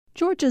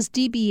Georgia's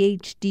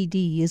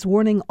DBHDD is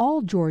warning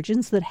all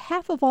Georgians that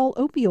half of all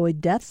opioid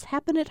deaths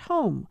happen at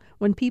home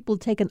when people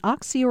take an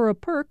oxy or a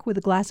perk with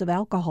a glass of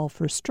alcohol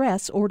for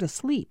stress or to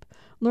sleep.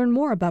 Learn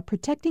more about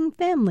protecting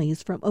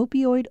families from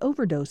opioid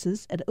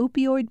overdoses at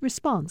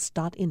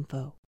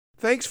opioidresponse.info.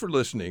 Thanks for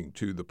listening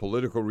to the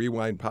Political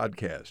Rewind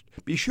podcast.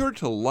 Be sure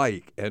to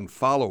like and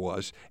follow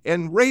us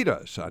and rate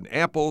us on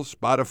Apple,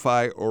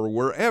 Spotify, or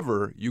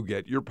wherever you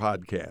get your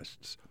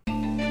podcasts.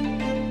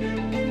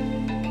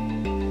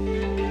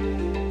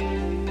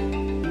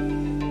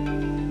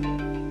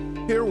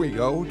 Here we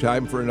go.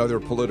 Time for another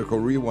Political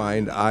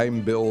Rewind. I'm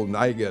Bill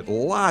Nygut.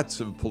 Lots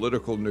of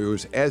political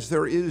news, as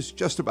there is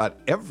just about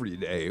every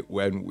day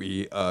when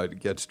we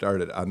get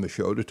started on the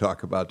show to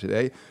talk about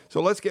today. So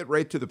let's get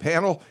right to the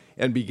panel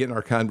and begin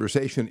our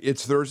conversation.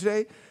 It's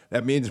Thursday.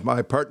 That means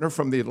my partner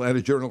from the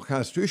Atlanta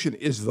Journal-Constitution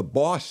is the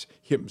boss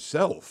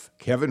himself,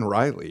 Kevin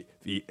Riley,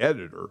 the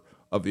editor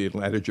of the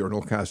Atlanta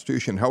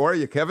Journal-Constitution. How are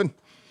you, Kevin?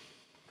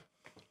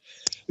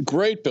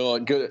 Great, Bill.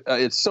 Good.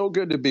 It's so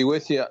good to be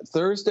with you.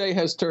 Thursday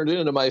has turned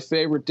into my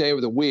favorite day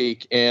of the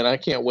week, and I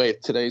can't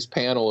wait. Today's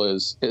panel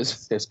is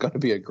going to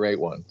be a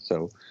great one.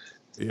 So,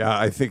 yeah,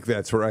 I think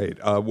that's right.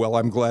 Well,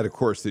 I'm glad, of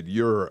course, that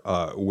you're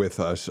with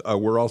us.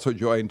 We're also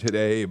joined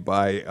today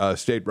by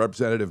State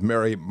Representative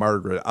Mary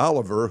Margaret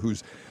Oliver, who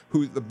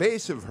the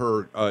base of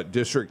her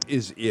district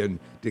is in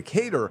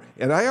Decatur.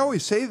 And I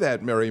always say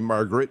that, Mary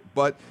Margaret,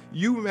 but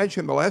you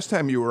mentioned the last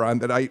time you were on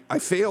that I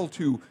failed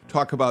to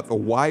talk about the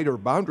wider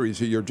boundaries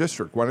of your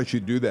district. Why don't you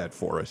do that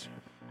for us?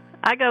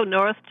 I go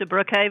north to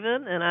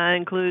Brookhaven, and I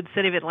include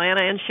City of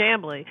Atlanta and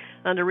Chamblee.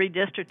 Under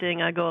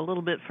redistricting, I go a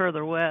little bit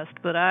further west,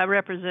 but I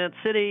represent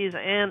cities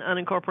and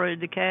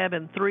unincorporated DeKalb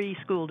and 3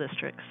 school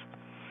districts.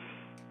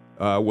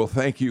 Well,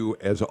 thank you,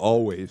 as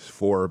always,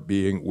 for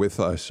being with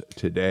us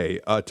today.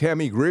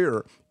 Tammy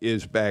Greer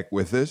is back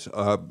with us,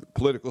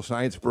 political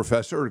science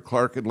professor at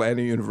Clark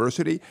Atlanta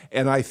University.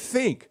 And I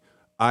think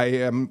I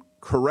am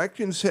correct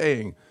in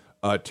saying,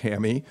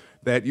 Tammy,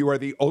 that you are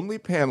the only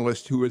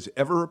panelist who has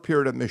ever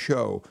appeared on the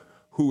show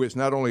who is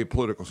not only a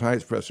political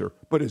science professor,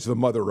 but is the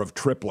mother of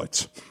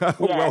triplets. Yes.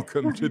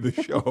 Welcome to the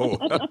show.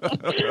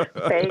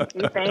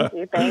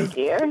 Thank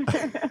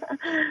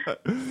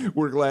you.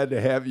 We're glad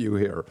to have you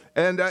here.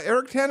 And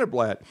Eric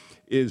Tannenblatt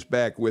is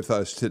back with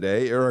us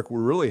today. Eric, we're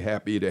really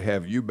happy to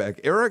have you back.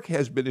 Eric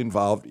has been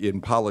involved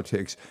in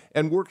politics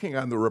and working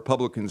on the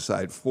Republican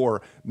side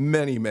for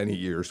many, many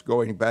years,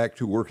 going back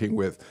to working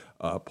with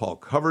Paul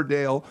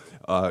Coverdale,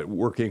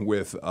 working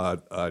with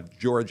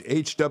George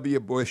H.W.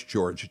 Bush,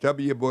 George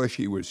W. Bush.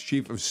 He was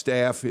chief of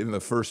staff in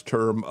the first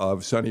term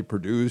of Sonny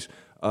Perdue's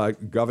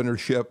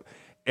governorship.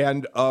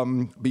 And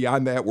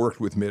beyond that, worked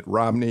with Mitt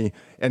Romney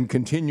and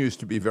continues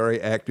to be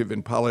very active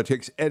in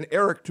politics. And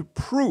Eric, to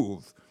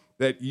prove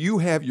that you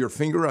have your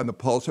finger on the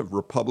pulse of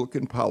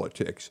Republican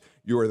politics,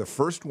 you are the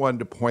first one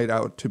to point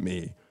out to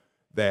me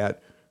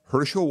that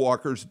Herschel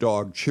Walker's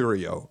dog,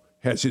 Cheerio,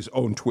 has his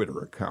own Twitter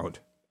account.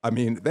 I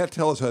mean, that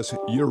tells us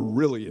you're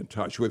really in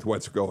touch with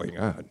what's going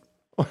on.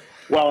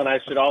 Well, and I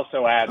should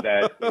also add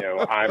that,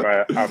 I'm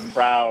a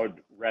proud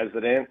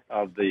resident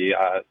of the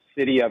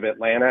city of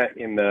Atlanta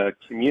in the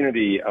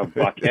community of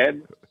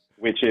Buckhead,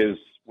 which is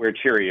where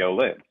Cheerio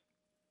lives.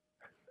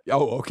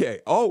 Oh,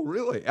 okay. Oh,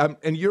 really?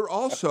 And you're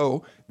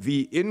also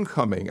the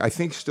incoming, I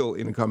think still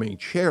incoming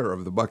chair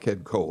of the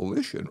Buckhead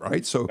Coalition,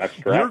 right? So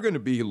you're going to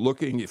be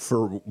looking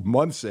for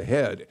months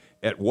ahead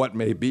at what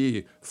may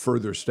be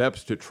further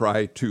steps to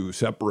try to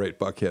separate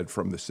Buckhead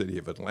from the city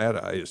of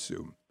Atlanta, I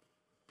assume.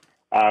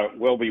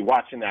 We'll be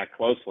watching that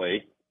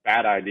closely.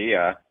 Bad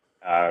idea.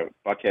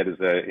 Buckhead is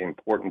an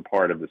important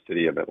part of the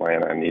city of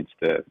Atlanta and needs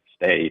to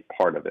stay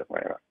part of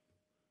Atlanta.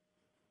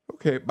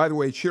 Okay. By the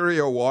way,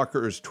 Cheerio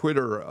Walker's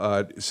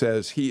Twitter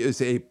says he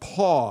is a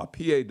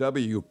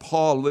P-A-W,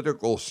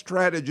 political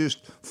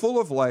strategist,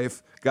 full of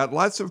life, got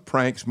lots of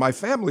pranks. My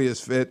family is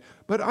fit,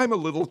 but I'm a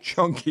little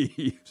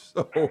chunky.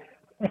 So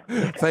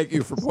thank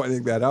you for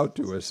pointing that out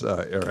to us,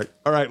 Eric.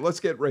 All right, let's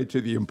get right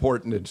to the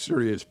important and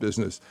serious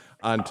business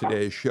on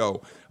today's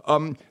show.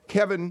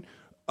 Kevin,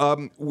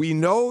 we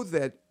know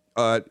that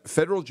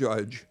federal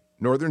judge,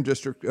 Northern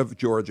District of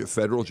Georgia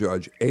federal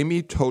judge,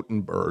 Amy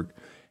Totenberg,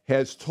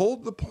 has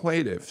told the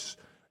plaintiffs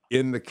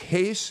in the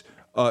case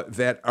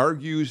that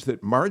argues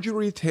that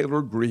Marjorie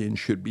Taylor Greene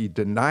should be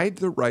denied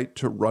the right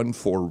to run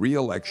for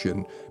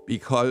re-election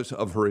because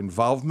of her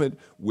involvement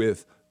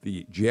with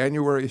the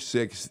January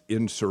 6th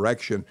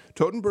insurrection.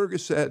 Totenberg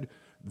has said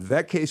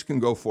that case can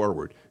go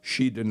forward.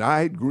 She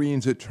denied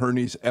Greene's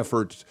attorney's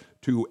efforts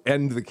to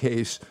end the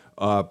case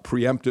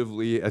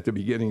preemptively at the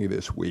beginning of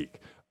this week.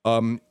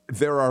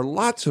 There are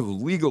lots of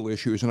legal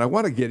issues, and I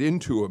want to get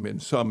into them in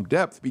some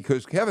depth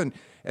because, Kevin,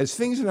 as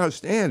things now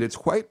stand, it's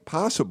quite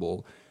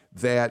possible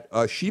that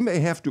she may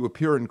have to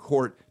appear in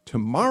court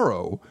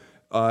tomorrow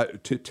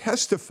to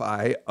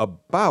testify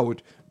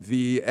about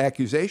the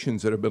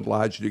accusations that have been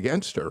lodged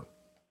against her.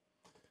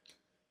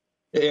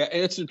 Yeah,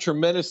 it's a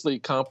tremendously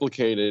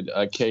complicated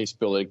case,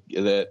 Billy,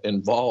 that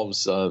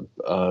involves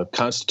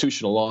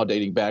constitutional law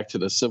dating back to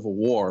the Civil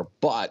War.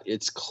 But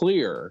it's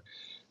clear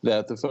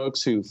that the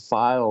folks who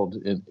filed,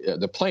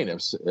 the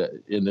plaintiffs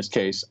in this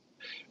case,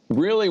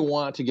 really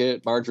want to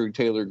get Marjorie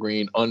Taylor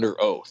Greene under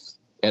oath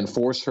and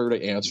force her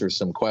to answer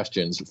some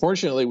questions.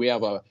 Fortunately, we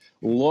have a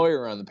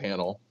lawyer on the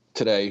panel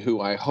today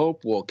who I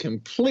hope will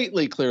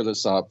completely clear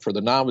this up for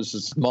the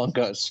novices among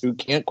us who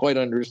can't quite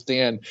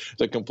understand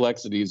the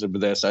complexities of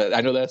this.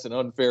 I know that's an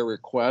unfair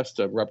request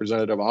of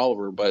Representative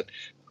Oliver, but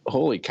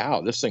holy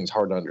cow, this thing's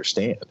hard to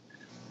understand.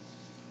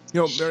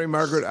 Mary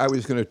Margaret, I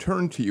was going to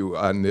turn to you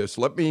on this.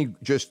 Let me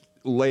just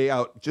lay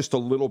out just a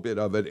little bit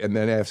of it and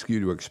then ask you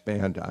to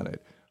expand on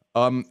it.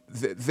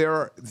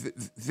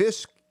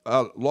 This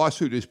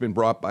lawsuit has been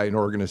brought by an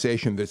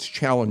organization that's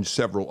challenged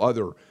several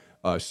other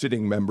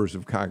sitting members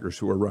of Congress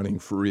who are running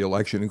for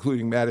re-election,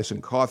 including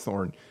Madison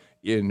Cawthorn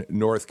in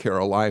North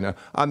Carolina,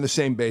 on the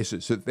same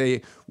basis that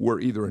they were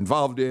either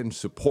involved in,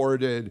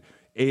 supported,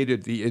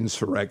 aided the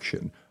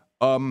insurrection.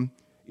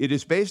 It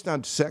is based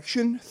on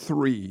Section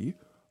 3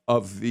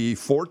 of the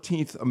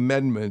 14th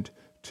Amendment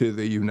to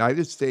the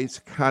United States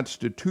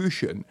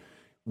Constitution,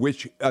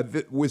 which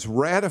was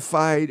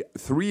ratified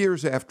 3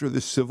 years after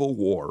the Civil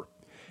War.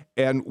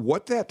 And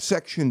what that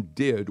section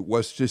did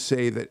was to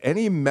say that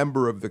any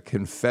member of the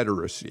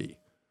Confederacy,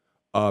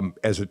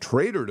 as a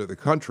traitor to the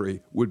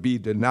country, would be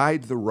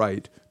denied the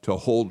right to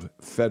hold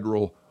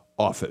federal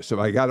office. Have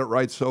I got it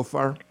right so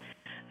far?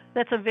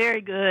 That's a very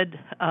good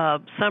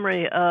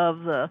summary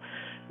of the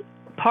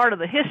part of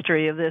the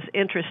history of this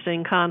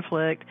interesting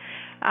conflict.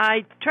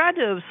 I tried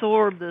to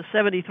absorb the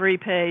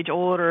 73-page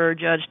order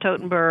Judge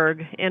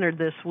Totenberg entered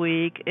this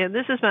week, and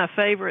this is my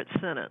favorite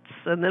sentence.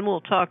 And then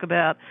we'll talk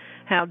about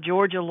how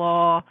Georgia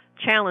law,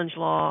 challenge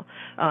law,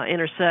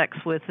 intersects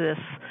with this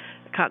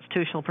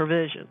constitutional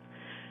provision.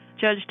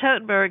 Judge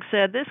Totenberg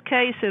said, "This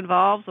case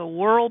involves a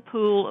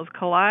whirlpool of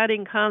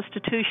colliding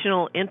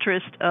constitutional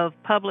interest of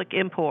public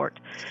import.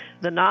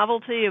 The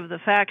novelty of the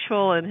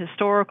factual and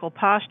historical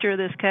posture of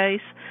this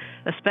case,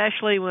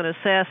 especially when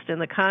assessed in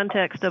the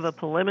context of a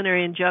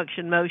preliminary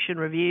injunction motion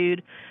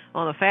reviewed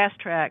on a fast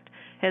track,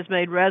 has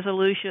made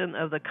resolution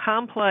of the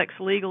complex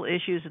legal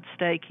issues at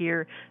stake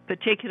here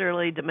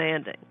particularly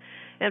demanding."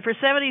 And for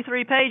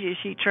 73 pages,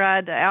 she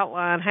tried to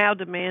outline how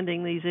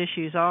demanding these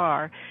issues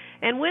are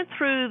and went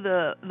through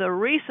the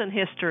recent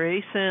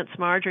history since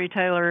Marjorie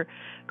Taylor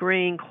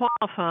Greene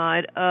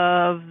qualified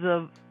of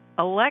the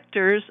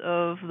electors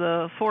of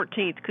the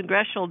 14th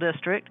Congressional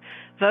District,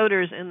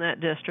 voters in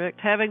that district,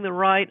 having the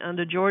right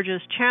under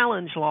Georgia's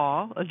challenge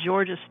law, a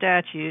Georgia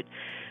statute,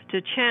 to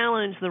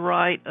challenge the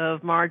right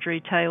of Marjorie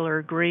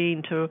Taylor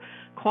Greene to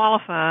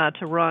qualify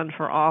to run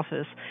for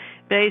office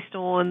based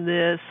on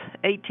this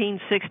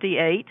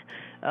 1868,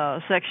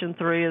 Section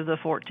 3 of the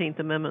 14th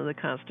Amendment of the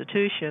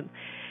Constitution.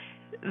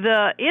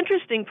 The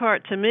interesting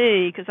part to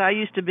me, because I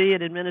used to be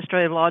an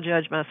administrative law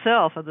judge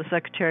myself of the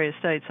Secretary of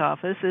State's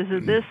office, is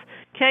that this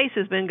case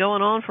has been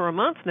going on for a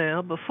month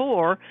now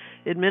before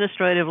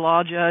Administrative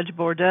Law Judge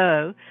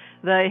Bordeaux.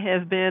 They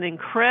have been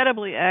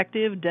incredibly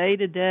active day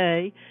to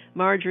day.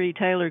 Marjorie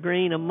Taylor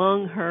Greene,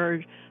 among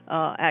her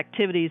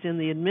activities in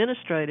the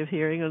administrative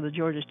hearing of the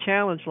Georgia's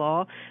challenge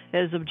law,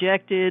 has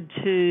objected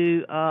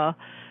to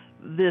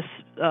this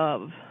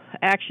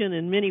action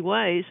in many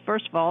ways.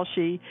 First of all,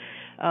 she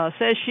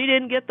says she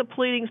didn't get the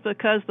pleadings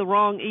because the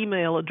wrong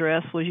email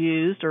address was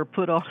used or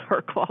put on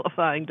her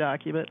qualifying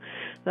document.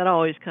 That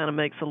always kind of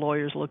makes the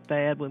lawyers look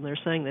bad when they're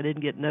saying they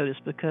didn't get notice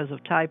because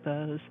of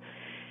typos.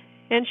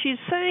 And she's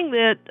saying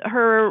that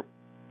her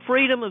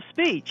freedom of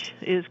speech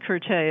is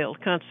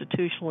curtailed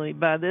constitutionally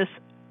by this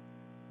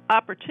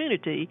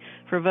opportunity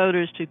for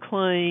voters to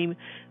claim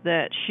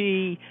that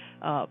she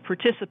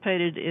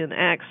participated in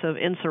acts of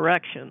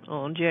insurrection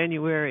on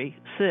January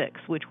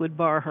 6th, which would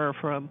bar her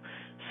from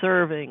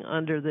serving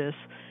under this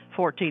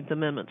 14th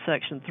Amendment,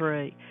 Section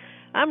 3.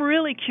 I'm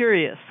really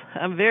curious.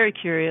 I'm very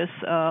curious,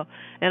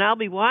 and I'll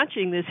be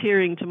watching this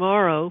hearing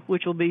tomorrow,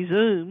 which will be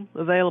Zoom,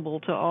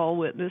 available to all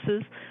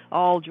witnesses,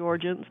 all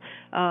Georgians,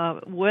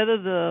 whether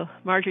the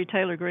Marjorie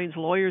Taylor Greene's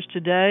lawyers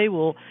today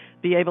will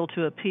be able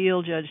to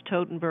appeal Judge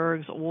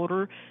Totenberg's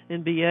order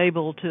and be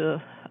able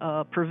to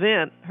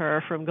prevent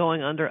her from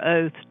going under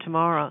oath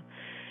tomorrow.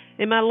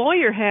 In my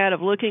lawyer hat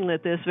of looking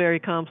at this very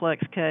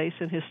complex case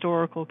and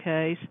historical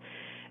case,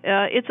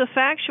 it's a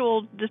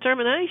factual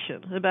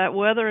determination about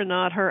whether or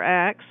not her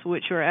acts,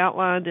 which are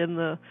outlined in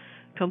the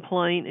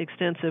complaint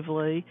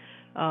extensively,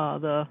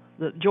 the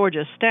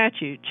Georgia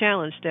statute,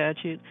 challenge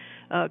statute,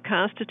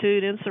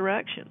 constitute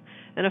insurrection.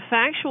 And a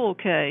factual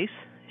case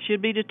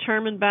should be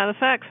determined by the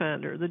fact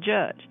finder, the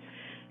judge.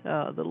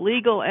 The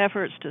legal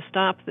efforts to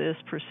stop this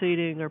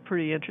proceeding are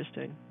pretty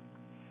interesting.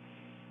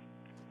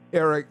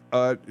 Eric,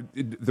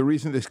 the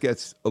reason this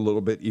gets a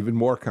little bit even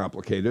more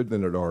complicated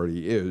than it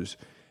already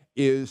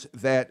is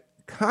that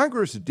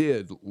Congress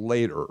did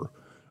later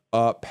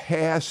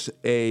pass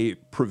a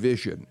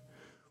provision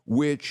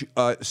which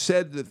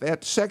said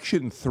that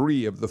Section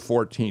 3 of the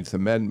 14th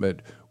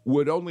Amendment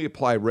would only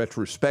apply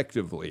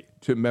retrospectively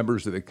to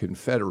members of the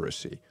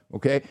Confederacy.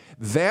 Okay?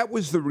 That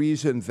was the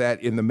reason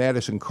that in the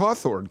Madison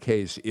Cawthorn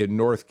case in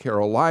North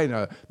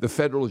Carolina, the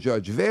federal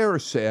judge there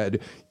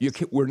said,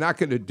 we're not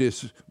going to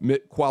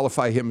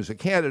disqualify him as a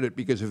candidate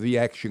because of the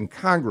action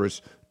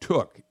Congress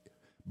took.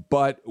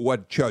 But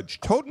what Judge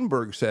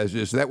Totenberg says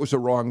is that was a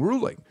wrong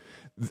ruling.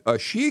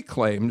 She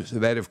claims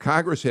that if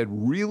Congress had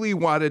really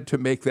wanted to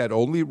make that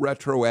only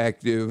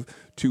retroactive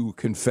to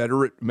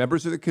Confederate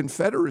members of the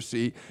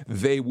Confederacy,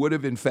 they would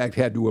have, in fact,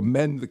 had to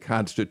amend the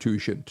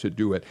Constitution to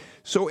do it.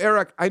 So,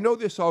 Eric, I know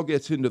this all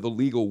gets into the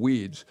legal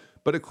weeds,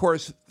 but of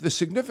course, the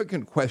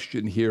significant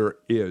question here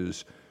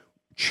is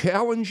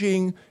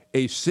challenging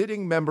a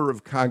sitting member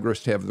of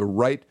Congress to have the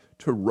right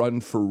to run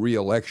for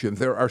re-election.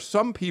 There are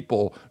some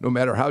people, no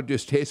matter how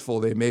distasteful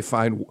they may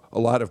find a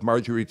lot of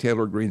Marjorie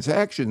Taylor Greene's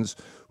actions,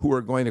 who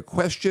are going to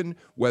question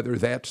whether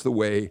that's the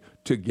way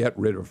to get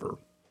rid of her.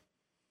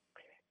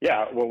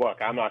 Yeah, well, look,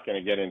 I'm not going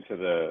to get into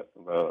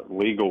the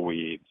legal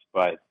weeds,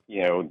 but,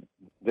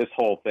 this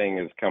whole thing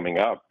is coming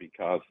up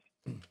because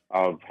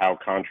of how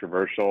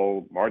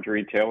controversial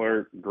Marjorie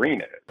Taylor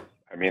Greene is.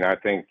 I mean, I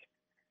think,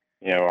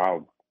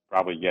 I'll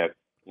probably get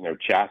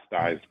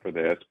chastised for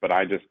this, but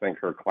I just think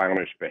her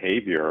clownish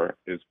behavior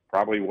is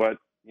probably what,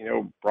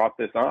 brought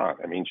this on.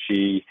 I mean,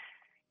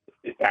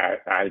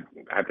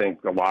 I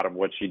think a lot of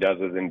what she does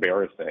is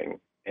embarrassing,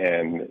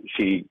 and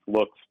she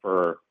looks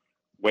for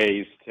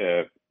ways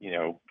to,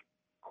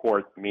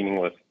 court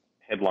meaningless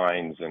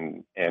headlines,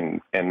 and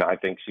I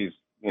think she's,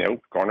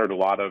 garnered a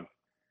lot of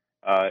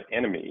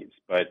enemies.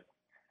 But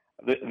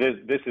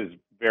this is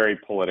very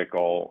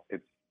political.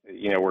 It's,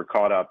 we're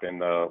caught up in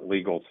the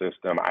legal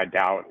system. I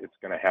doubt it's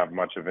going to have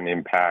much of an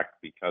impact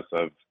because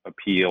of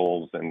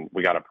appeals, and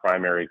we got a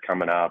primary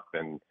coming up,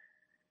 and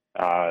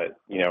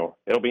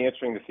it'll be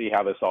interesting to see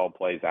how this all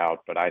plays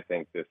out. But I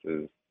think this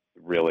is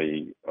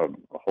really a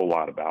whole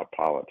lot about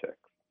politics.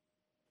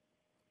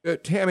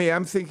 Tammy,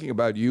 I'm thinking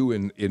about you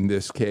in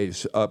this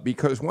case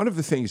because one of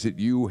the things that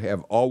you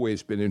have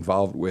always been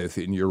involved with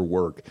in your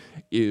work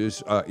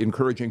is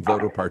encouraging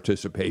voter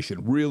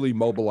participation, really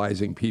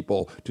mobilizing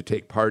people to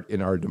take part in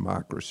our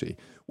democracy.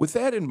 With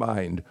that in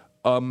mind,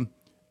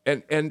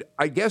 and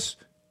I guess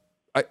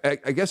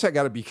I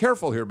got to be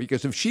careful here,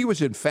 because if she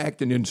was in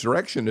fact an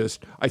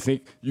insurrectionist, I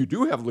think you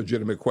do have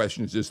legitimate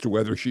questions as to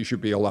whether she should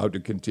be allowed to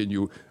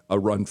continue a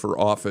run for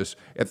office.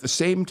 At the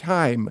same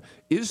time,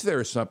 is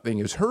there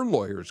something, as her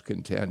lawyers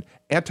contend,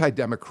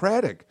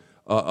 anti-democratic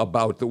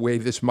about the way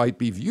this might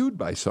be viewed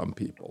by some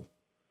people?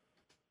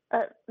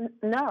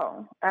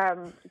 No,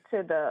 to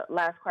the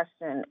last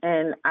question.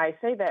 And I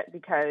say that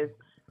because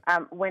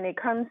when it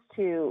comes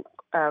to,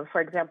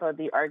 for example,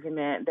 the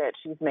argument that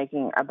she's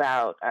making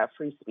about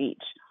free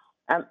speech,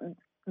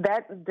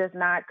 that does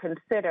not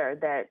consider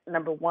that,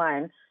 number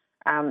one,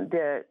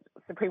 the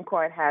Supreme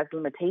Court has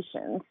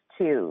limitations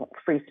to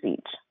free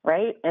speech,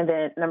 right? And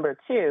then number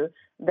two,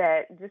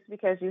 that just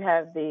because you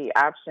have the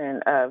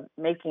option of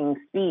making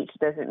speech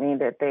doesn't mean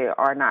that there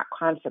are not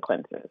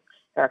consequences.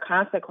 There are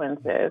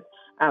consequences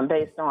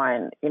based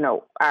on,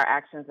 our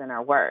actions and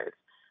our words.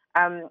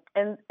 And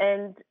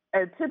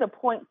to the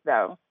point,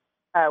 though,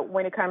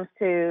 when it comes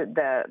to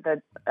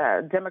the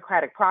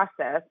democratic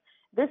process,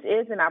 this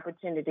is an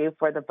opportunity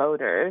for the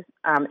voters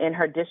in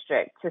her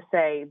district to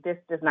say this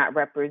does not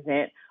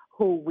represent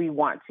who we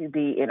want to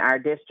be in our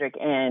district,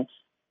 and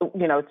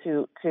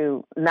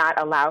to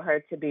not allow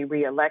her to be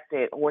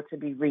reelected or to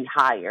be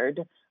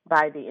rehired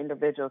by the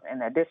individuals in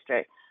their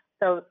district.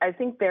 So I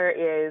think there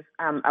is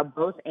a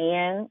both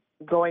and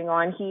going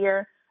on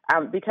here,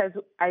 because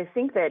I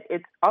think that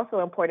it's also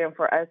important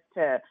for us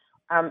to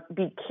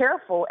be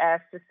careful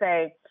as to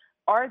say,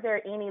 are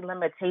there any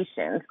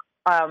limitations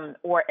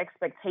or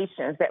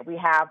expectations that we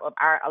have of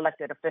our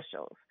elected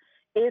officials?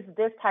 Is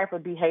this type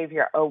of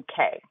behavior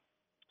okay?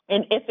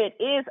 And if it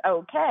is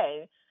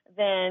okay,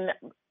 then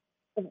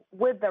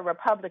would the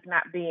republic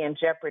not be in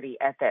jeopardy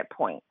at that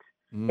point?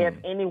 If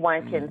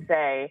anyone can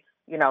say,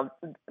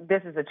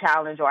 this is a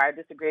challenge, or I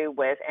disagree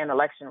with an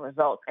election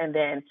result, and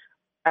then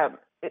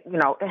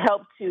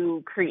help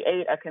to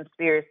create a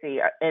conspiracy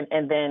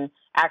and then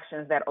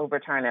actions that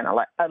overturn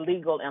a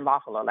legal and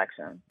lawful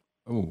election.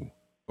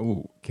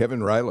 Oh,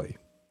 Kevin Riley.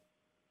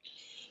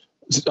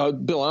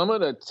 Bill, I'm going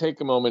to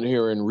take a moment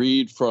here and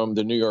read from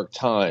the New York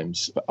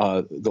Times.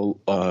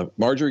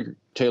 Marjorie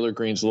Taylor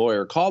Greene's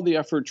lawyer called the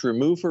effort to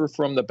remove her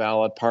from the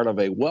ballot part of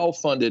a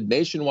well-funded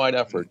nationwide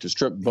effort to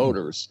strip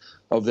voters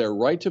of their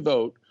right to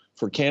vote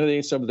for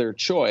candidates of their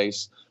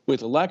choice,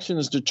 with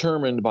elections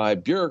determined by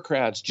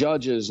bureaucrats,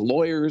 judges,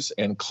 lawyers,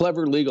 and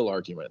clever legal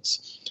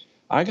arguments.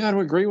 I got to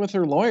agree with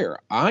her lawyer.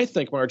 I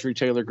think Marjorie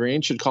Taylor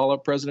Greene should call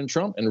up President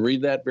Trump and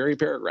read that very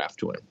paragraph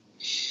to him.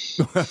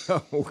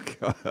 Oh,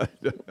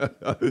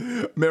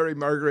 God. Mary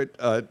Margaret,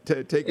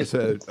 take us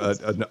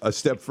a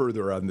step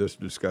further on this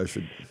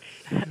discussion.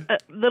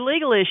 The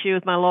legal issue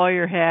with my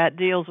lawyer hat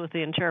deals with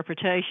the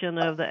interpretation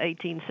of the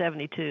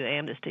 1872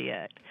 Amnesty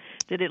Act.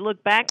 Did it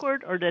look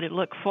backward or did it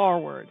look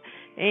forward?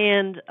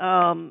 And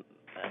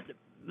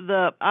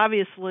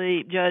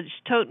obviously Judge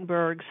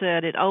Totenberg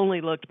said it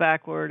only looked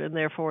backward, and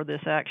therefore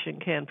this action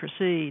can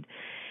proceed.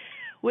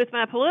 With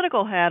my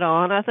political hat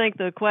on, I think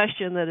the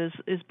question that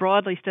is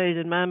broadly stated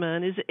in my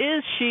mind is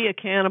she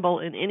accountable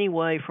in any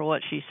way for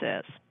what she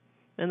says?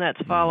 And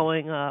that's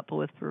following up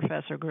with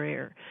Professor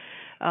Greer.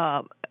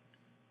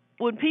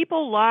 When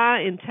people lie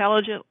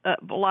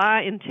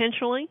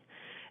intentionally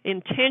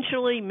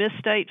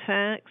misstate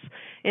facts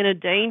in a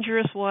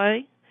dangerous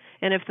way,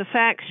 and if the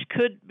facts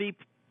could be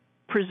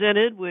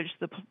presented, which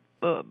the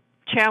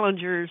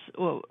challengers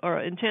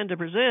intend to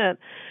present,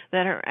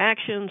 that her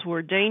actions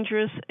were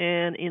dangerous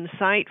and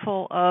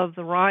insightful of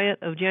the riot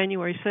of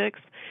January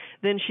 6th,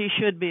 then she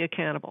should be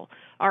accountable.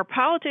 Are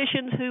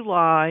politicians who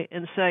lie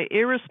and say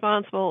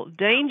irresponsible,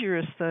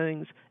 dangerous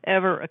things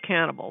ever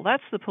accountable?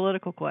 That's the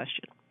political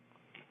question.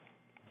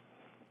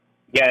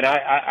 Yeah, and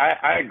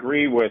I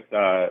agree with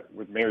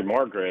Mary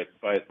Margaret,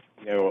 but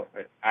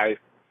I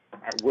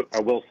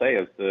will say,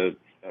 as the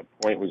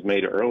point was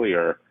made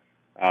earlier,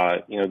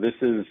 this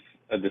is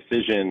a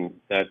decision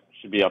that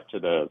should be up to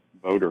the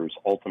voters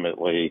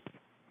ultimately.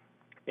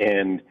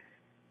 And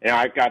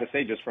I've got to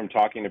say, just from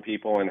talking to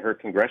people in her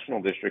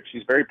congressional district,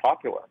 she's very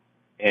popular.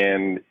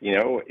 And,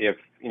 if,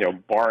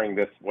 barring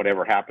this,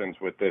 whatever happens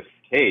with this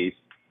case,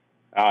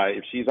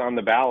 if she's on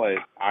the ballot,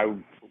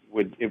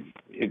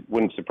 it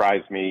wouldn't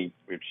surprise me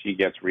if she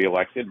gets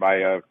reelected by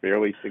a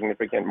fairly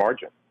significant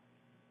margin.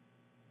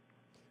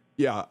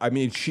 Yeah, I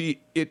mean,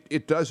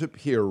 it does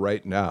appear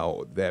right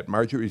now that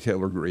Marjorie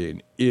Taylor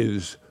Greene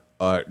is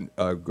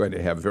going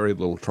to have very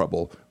little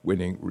trouble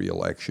winning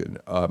re-election.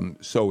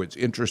 So it's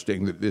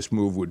interesting that this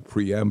move would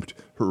preempt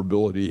her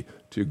ability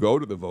to go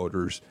to the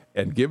voters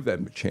and give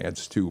them a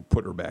chance to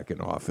put her back in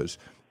office.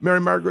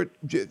 Mary Margaret,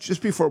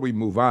 just before we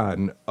move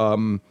on,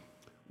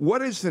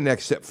 what is the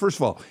next step? First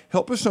of all,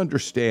 help us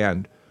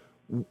understand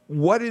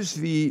what is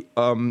the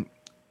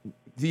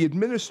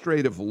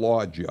administrative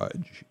law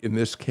judge in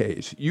this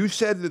case. You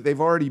said that they've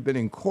already been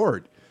in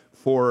court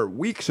for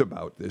weeks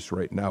about this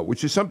right now,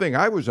 which is something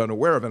I was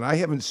unaware of and I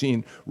haven't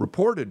seen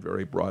reported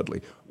very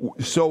broadly.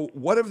 So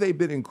what have they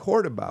been in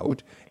court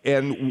about?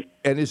 And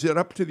is it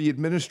up to the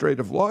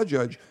administrative law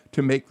judge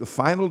to make the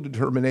final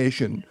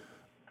determination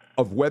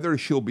of whether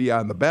she'll be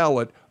on the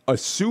ballot,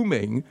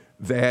 assuming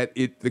that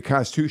the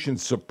Constitution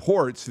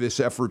supports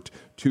this effort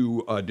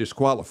to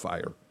disqualify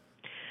her?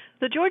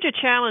 The Georgia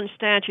challenge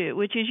statute,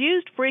 which is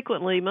used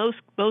frequently,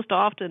 most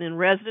often in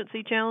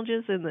residency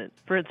challenges,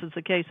 for instance,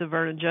 the case of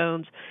Vernon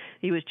Jones,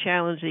 he was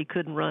challenged, he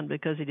couldn't run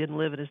because he didn't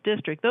live in his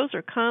district. Those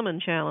are common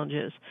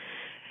challenges.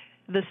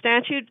 The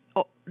statute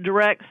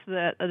directs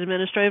that an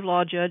administrative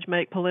law judge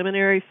make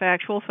preliminary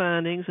factual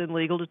findings and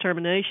legal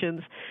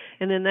determinations,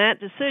 and then that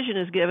decision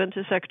is given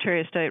to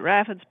Secretary of State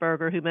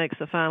Raffensperger, who makes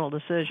the final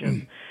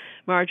decision.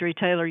 Marjorie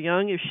Taylor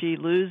Young, if she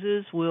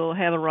loses, will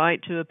have a right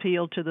to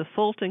appeal to the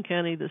Fulton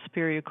County, the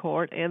Superior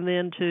Court, and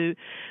then to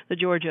the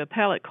Georgia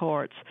Appellate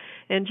Courts.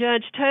 And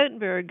Judge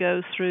Totenberg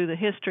goes through the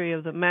history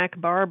of the Mac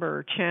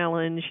Barber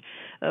challenge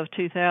of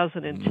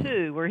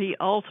 2002, where he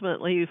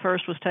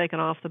first was taken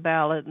off the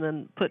ballot and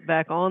then put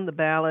back on the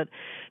ballot,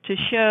 to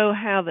show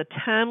how the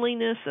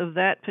timeliness of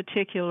that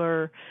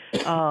particular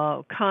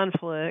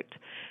conflict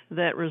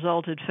that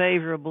resulted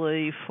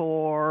favorably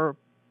for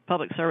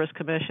Public Service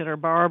Commissioner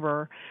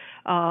Barber,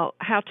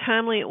 how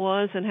timely it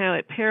was and how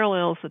it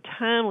parallels the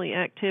timely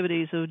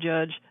activities of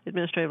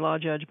Administrative Law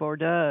Judge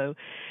Bordeaux.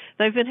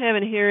 They've been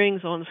having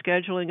hearings on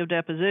scheduling of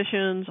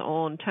depositions,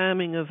 on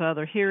timing of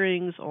other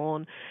hearings,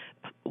 on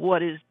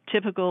what is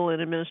typical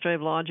in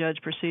administrative law judge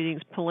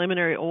proceedings,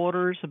 preliminary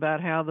orders about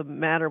how the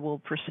matter will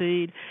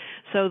proceed.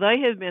 So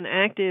they have been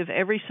active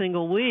every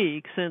single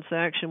week since the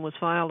action was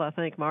filed, I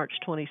think, March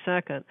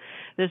 22nd.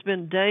 There's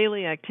been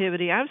daily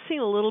activity. I've seen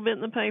a little bit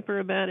in the paper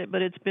about it,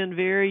 but it's been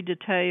very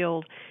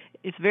detailed.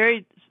 It's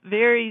very,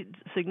 very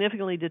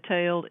significantly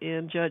detailed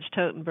in Judge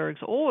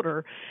Totenberg's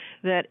order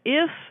that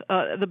if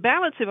the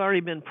ballots have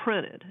already been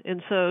printed,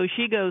 and so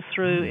she goes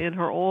through in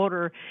her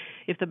order,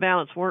 if the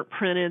ballots weren't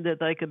printed, that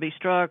they could be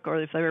struck,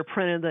 or if they were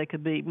printed, they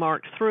could be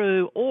marked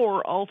through,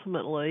 or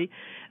ultimately,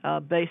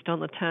 based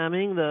on the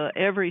timing,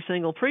 every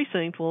single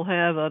precinct will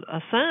have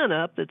a sign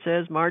up that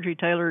says Marjorie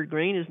Taylor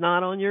Greene is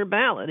not on your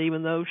ballot,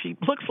 even though she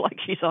looks like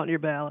she's on your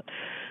ballot.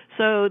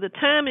 So the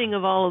timing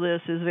of all of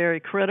this is very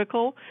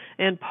critical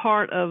and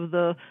part of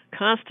the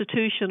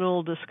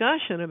constitutional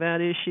discussion about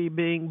is she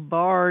being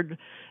barred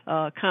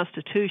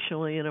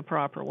constitutionally in a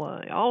proper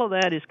way. All of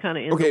that is kind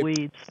of in the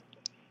weeds.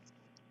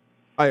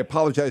 I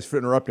apologize for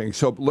interrupting.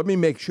 So let me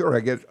make sure I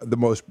get the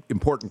most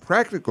important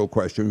practical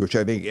question, which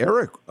I think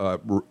Eric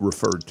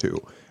referred to.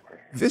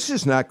 This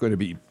is not going to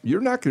be,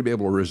 you're not going to be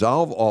able to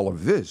resolve all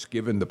of this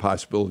given the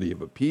possibility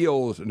of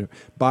appeals and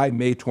by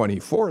May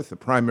 24th, the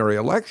primary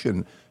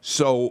election.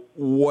 So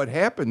what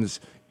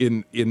happens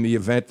in the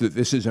event that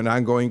this is an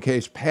ongoing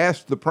case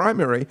past the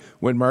primary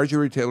when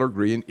Marjorie Taylor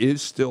Greene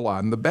is still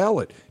on the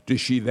ballot? Does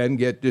she then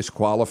get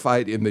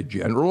disqualified in the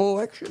general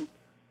election?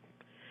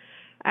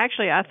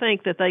 Actually, I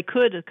think that they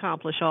could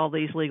accomplish all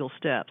these legal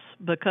steps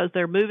because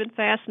they're moving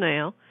fast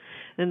now.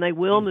 and they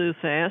will move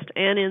fast.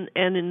 And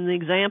in the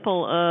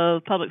example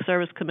of Public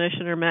Service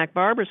Commissioner Mac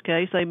Barber's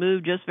case, they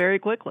moved just very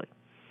quickly.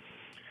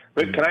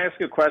 But can I ask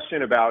a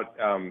question about,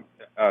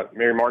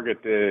 Mary Margaret,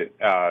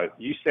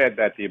 you said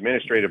that the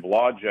administrative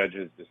law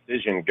judge's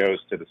decision goes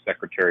to the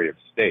Secretary of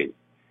State.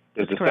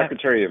 Does the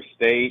Secretary of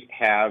State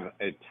have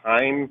a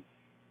time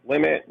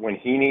limit when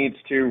he needs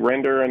to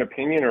render an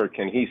opinion, or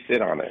can he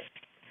sit on it?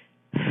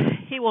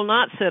 He will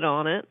not sit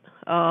on it.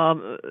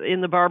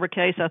 In the Barber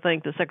case, I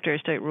think the Secretary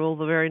of State ruled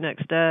the very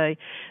next day.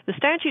 The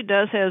statute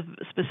does have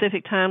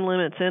specific time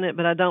limits in it,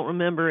 but I don't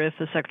remember if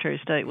the Secretary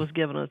of State was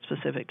given a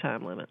specific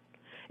time limit.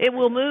 It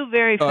will move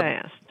very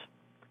fast.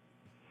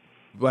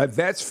 But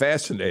that's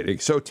fascinating.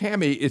 So,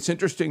 Tammy, it's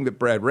interesting that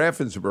Brad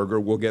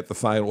Raffensperger will get the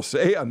final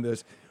say on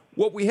this.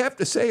 What we have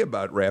to say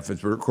about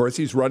Raffensperger, of course,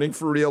 he's running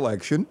for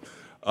re-election.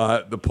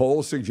 The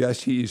polls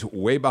suggest he's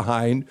way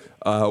behind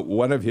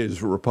one of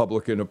his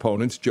Republican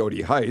opponents,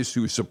 Jody Hice,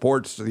 who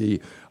supports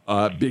the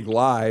big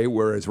lie,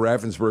 whereas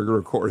Raffensperger,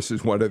 of course,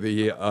 is one of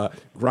the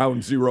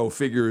ground zero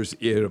figures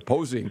in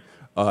opposing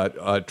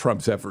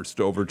Trump's efforts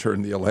to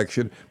overturn the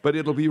election. But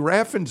it'll be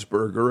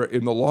Raffensperger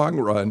in the long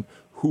run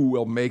who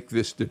will make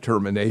this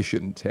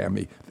determination,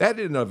 Tammy. That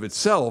in and of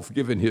itself,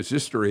 given his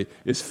history,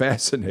 is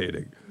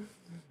fascinating.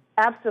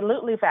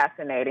 Absolutely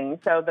fascinating.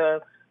 So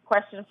the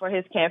question for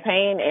his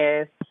campaign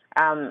is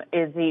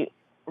he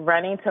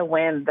running to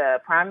win the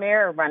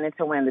primary or running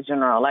to win the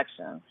general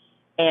election?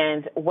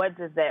 And what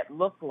does that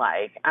look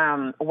like?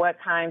 What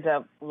kind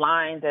of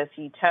line does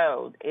he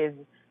toe? Is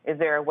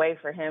there a way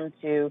for him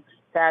to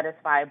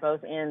satisfy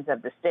both ends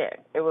of the stick?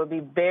 It will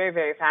be very,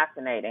 very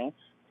fascinating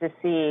to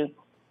see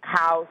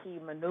how he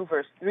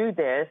maneuvers through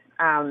this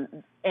and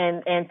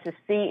to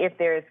see if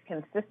there is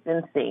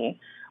consistency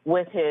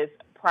with his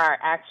prior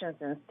actions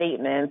and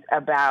statements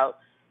about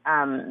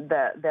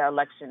the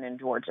election in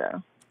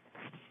Georgia.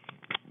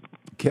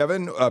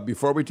 Kevin,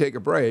 before we take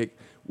a break,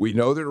 we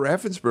know that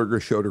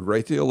Raffensperger showed a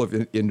great deal of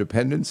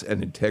independence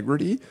and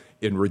integrity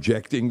in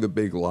rejecting the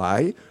big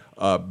lie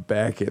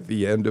back at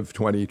the end of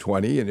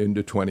 2020 and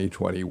into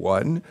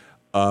 2021.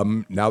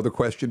 Now the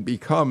question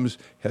becomes,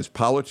 has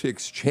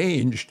politics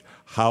changed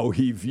how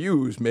he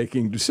views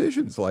making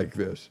decisions like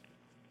this?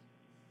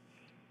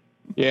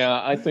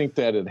 Yeah, I think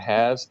that it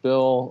has,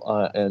 Bill.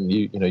 And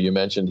you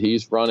mentioned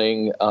he's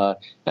running,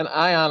 and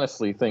I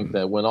honestly think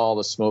that when all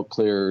the smoke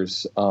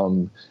clears,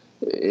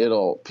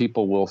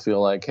 people will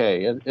feel like,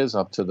 hey, it is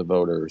up to the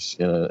voters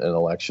in an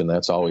election.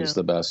 That's always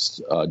the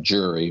best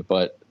jury.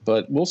 But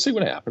we'll see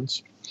what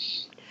happens.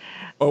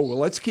 Oh, well,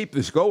 let's keep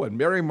this going.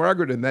 Mary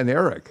Margaret and then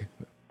Eric.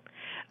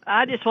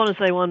 I just want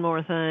to say one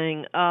more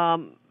thing.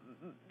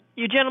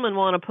 You gentlemen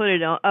want to put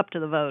it up to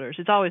the voters.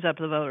 It's always up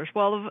to the voters.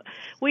 Well,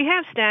 we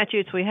have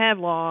statutes, we have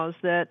laws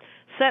that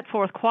set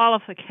forth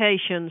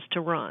qualifications to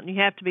run. You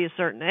have to be a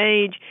certain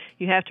age,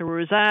 you have to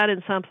reside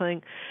in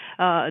something,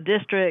 a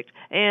district,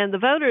 and the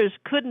voters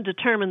couldn't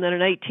determine that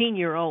an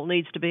 18-year-old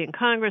needs to be in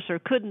Congress or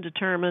couldn't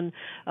determine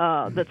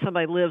that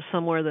somebody lives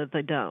somewhere that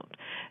they don't.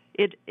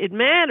 It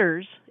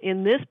matters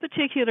in this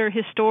particular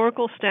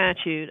historical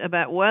statute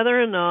about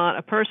whether or not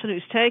a person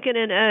who's taken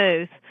an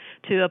oath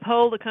to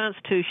uphold the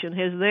Constitution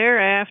has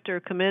thereafter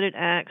committed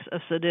acts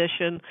of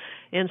sedition,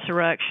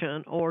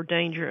 insurrection, or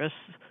dangerous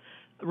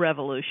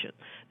revolution.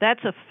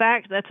 That's a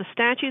fact. That's a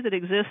statute that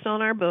exists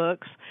on our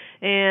books,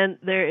 and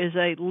there is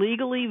a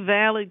legally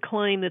valid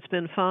claim that's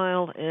been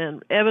filed,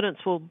 and evidence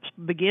will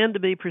begin to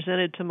be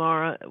presented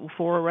tomorrow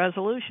for a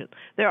resolution.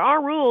 There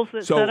are rules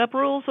that set up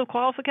rules of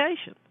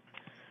qualification.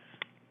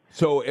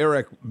 So,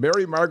 Eric,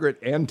 Mary Margaret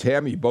and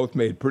Tammy both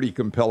made pretty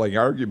compelling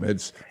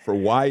arguments for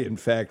why, in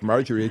fact,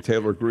 Marjorie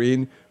Taylor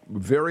Greene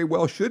very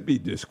well should be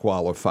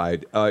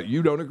disqualified.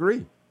 You don't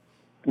agree?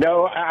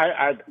 No,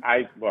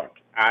 I look,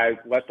 I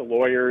let the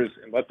lawyers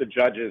and let the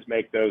judges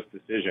make those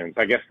decisions.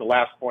 I guess the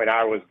last point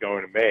I was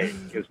going to make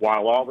is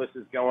while all this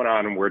is going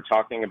on and we're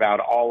talking about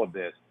all of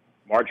this,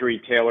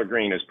 Marjorie Taylor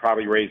Greene is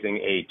probably raising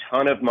a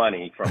ton of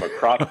money from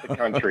across the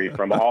country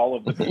from all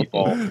of the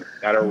people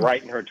that are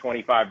writing her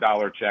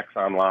 $25 checks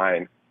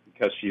online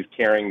because she's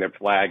carrying the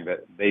flag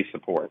that they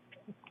support.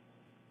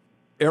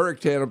 Eric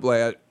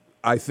Tannenblatt,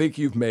 I think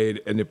you've made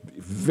a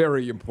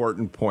very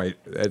important point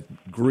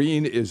that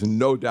Greene is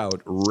no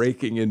doubt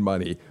raking in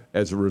money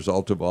as a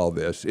result of all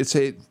this. It's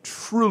a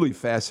truly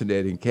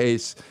fascinating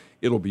case.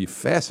 It'll be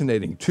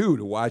fascinating, too,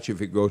 to watch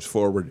if it goes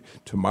forward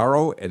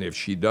tomorrow. And if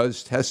she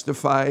does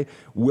testify,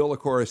 we'll, of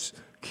course,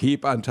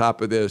 keep on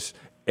top of this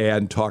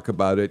and talk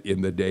about it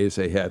in the days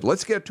ahead.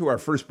 Let's get to our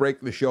first break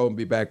of the show and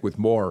be back with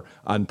more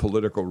on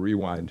Political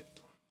Rewind.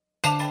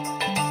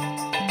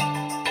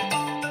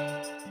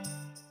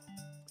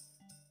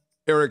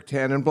 Eric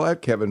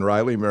Tannenblatt, Kevin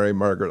Riley, Mary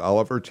Margaret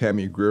Oliver,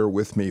 Tammy Greer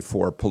with me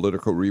for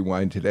Political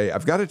Rewind today.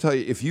 I've got to tell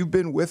you, if you've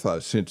been with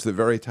us since the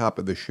very top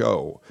of the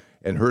show,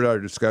 and heard our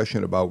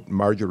discussion about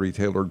Marjorie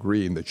Taylor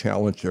Greene, the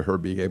challenge to her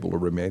being able to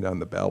remain on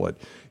the ballot,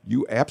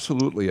 you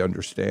absolutely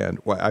understand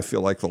why I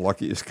feel like the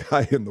luckiest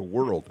guy in the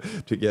world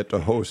to get to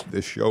host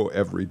this show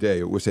every day.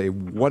 It was a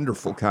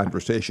wonderful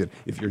conversation.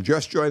 If you're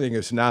just joining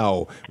us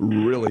now,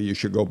 really, you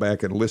should go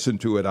back and listen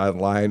to it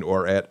online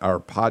or at our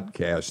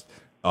podcast.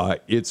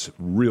 It's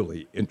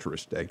really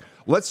interesting.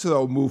 Let's,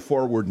 though, move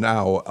forward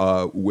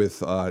now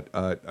with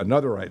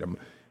another item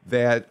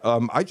that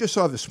I just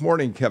saw this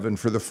morning, Kevin,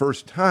 for the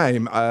first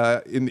time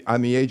on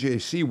the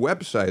AJC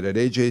website at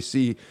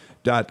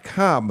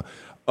ajc.com.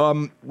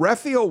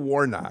 Raphael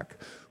Warnock,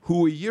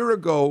 who a year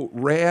ago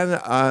ran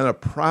on a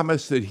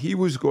promise that he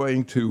was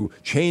going to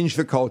change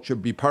the culture,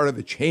 be part of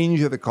the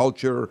change of the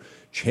culture,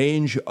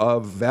 change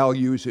of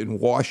values in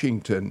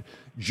Washington,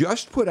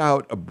 just put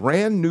out a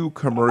brand new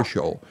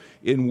commercial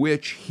in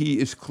which he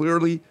is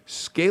clearly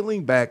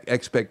scaling back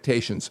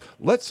expectations.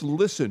 Let's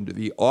listen to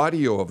the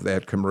audio of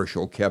that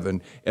commercial,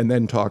 Kevin, and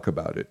then talk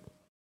about it.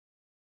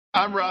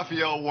 I'm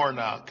Raphael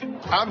Warnock.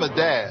 I'm a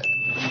dad,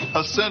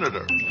 a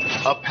senator,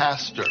 a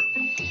pastor,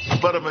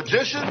 but a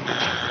magician?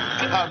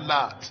 I'm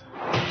not.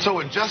 So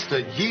in just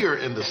a year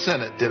in the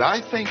Senate, did I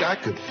think I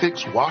could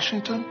fix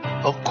Washington?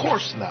 Of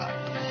course not.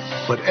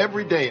 But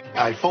every day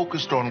I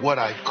focused on what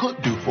I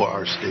could do for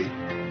our state,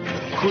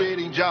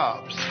 creating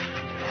jobs,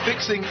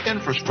 fixing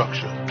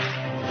infrastructure,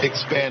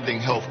 expanding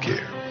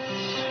healthcare.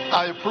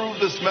 I approve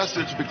this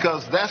message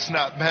because that's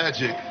not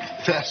magic,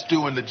 that's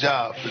doing the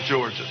job for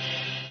Georgia.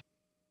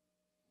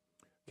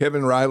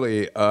 Kevin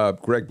Riley,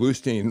 Greg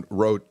Bluestein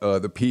wrote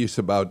the piece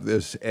about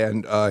this,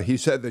 and he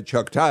said that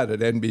Chuck Todd at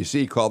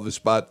NBC called the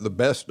spot the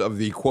best of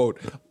the, quote,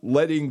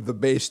 letting the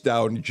base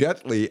down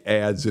gently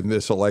ads in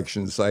this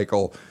election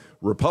cycle.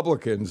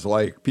 Republicans,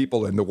 like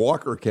people in the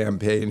Walker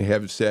campaign,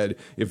 have said,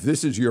 if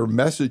this is your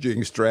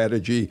messaging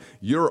strategy,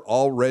 you're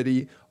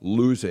already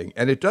losing.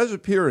 And it does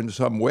appear in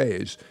some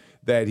ways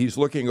that he's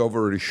looking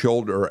over his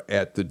shoulder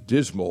at the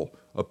dismal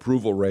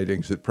approval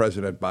ratings that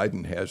President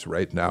Biden has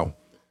right now.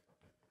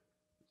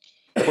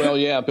 Well,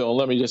 yeah, Bill,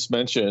 let me just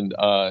mention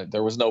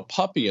there was no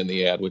puppy in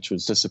the ad, which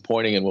was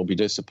disappointing and will be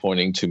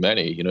disappointing to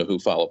many, who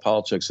follow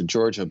politics in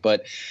Georgia.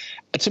 But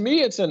to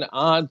me, it's an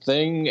odd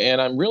thing,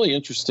 and I'm really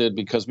interested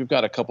because we've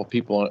got a couple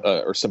people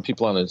or some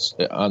people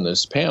on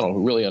this panel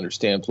who really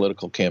understand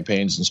political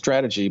campaigns and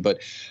strategy.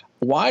 But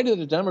why do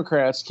the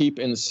Democrats keep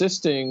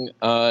insisting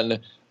on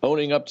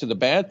owning up to the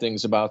bad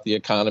things about the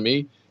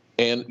economy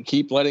and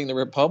keep letting the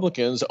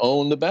Republicans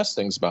own the best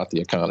things about the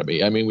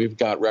economy? I mean, we've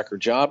got record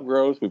job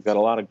growth. We've got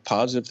a lot of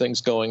positive things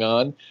going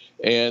on.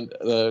 And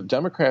the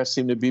Democrats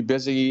seem to be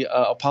busy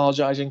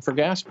apologizing for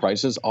gas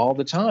prices all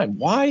the time.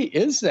 Why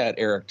is that,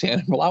 Eric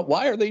Tannenblatt?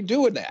 Why are they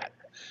doing that?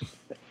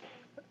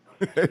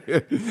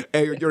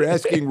 Hey, you're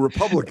asking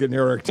Republican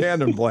Eric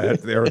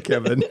Tannenblatt there,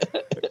 Kevin.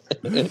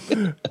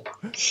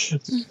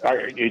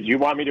 Do you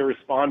want me to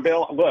respond,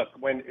 Bill? Look,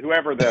 when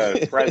whoever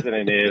the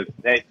president is,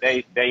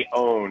 they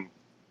own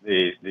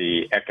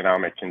the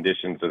economic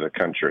conditions of the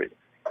country,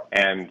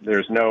 and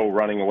there's no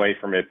running away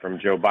from it from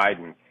Joe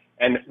Biden.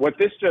 And what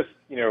this just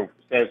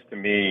says to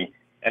me,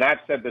 and I've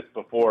said this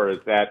before, is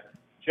that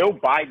Joe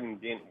Biden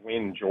didn't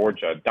win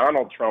Georgia.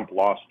 Donald Trump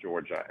lost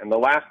Georgia, and the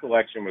last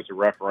election was a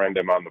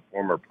referendum on the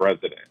former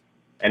president.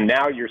 And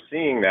now you're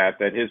seeing that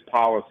his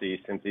policies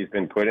since he's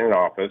been put in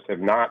office have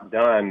not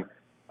done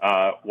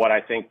what I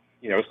think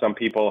some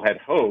people had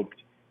hoped.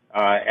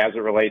 As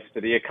it relates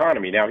to the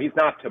economy. Now, he's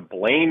not to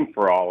blame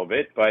for all of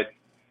it, but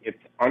it's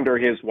under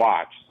his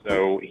watch,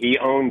 so he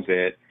owns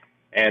it.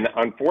 And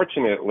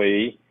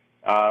unfortunately,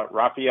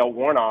 Raphael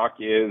Warnock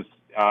is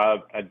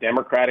a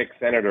Democratic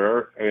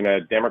senator in a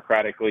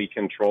democratically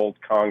controlled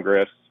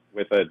Congress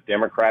with a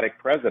Democratic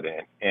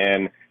president.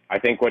 And I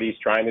think what he's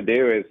trying to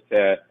do is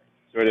to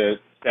sort of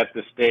set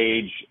the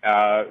stage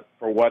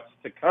for what's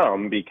to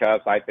come,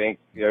 because I think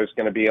there's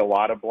going to be a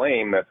lot of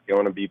blame that's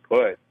going to be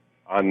put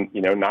on,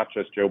 not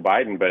just Joe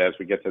Biden, but as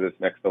we get to this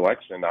next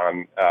election,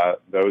 on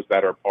those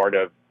that are part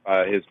of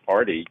his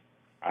party.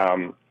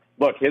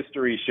 Look,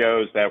 history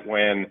shows that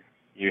when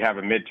you have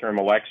a midterm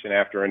election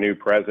after a new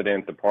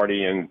president, the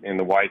party in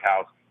the White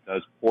House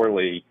does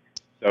poorly.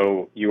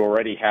 So you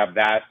already have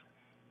that,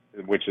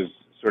 which is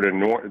sort of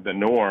the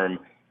norm.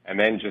 And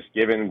then just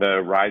given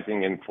the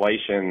rising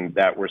inflation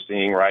that we're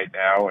seeing right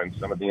now and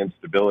some of the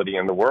instability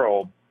in the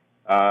world,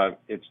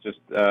 it's just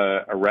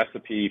a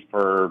recipe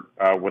for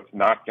what's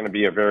not going to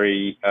be a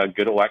very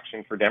good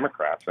election for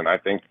Democrats. And I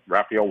think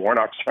Raphael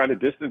Warnock's trying to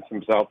distance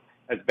himself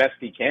as best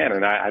he can,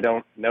 and I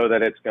don't know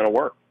that it's going to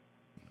work.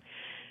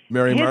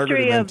 Mary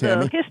Margaret and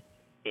Tammy.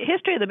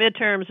 History of the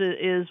midterms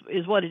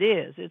is what it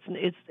is. It's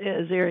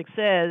as Eric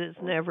said,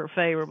 it's never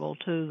favorable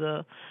to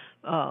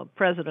the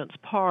president's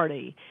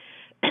party.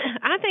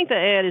 I think the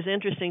ad is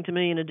interesting to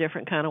me in a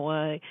different kind of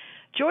way.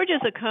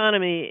 Georgia's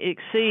economy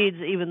exceeds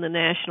even the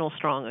national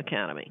strong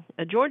economy.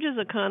 Georgia's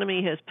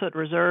economy has put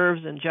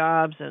reserves and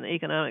jobs and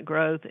economic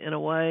growth in a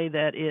way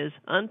that is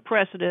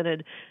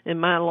unprecedented in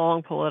my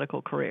long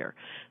political career.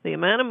 The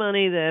amount of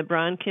money that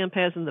Brian Kemp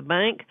has in the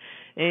bank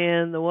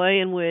and the way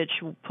in which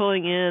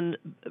pulling in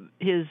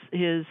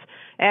his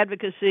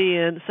advocacy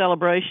and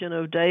celebration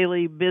of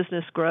daily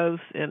business growth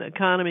and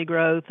economy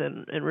growth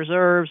and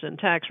reserves and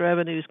tax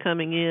revenues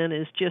coming in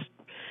is just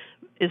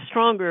as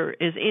stronger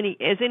as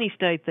any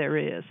state there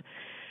is.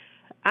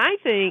 I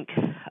think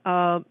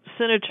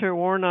Senator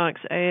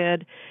Warnock's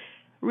ad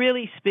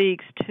really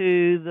speaks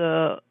to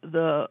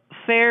the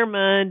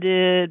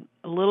fair-minded,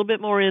 a little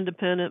bit more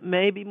independent,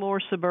 maybe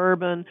more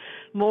suburban,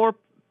 more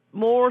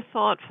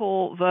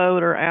thoughtful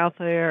voter out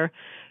there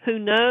who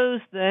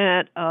knows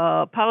that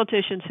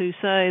politicians who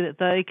say that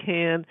they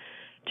can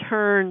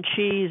turn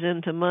cheese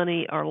into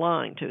money are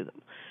lying to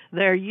them.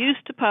 They're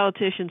used to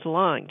politicians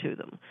lying to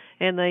them,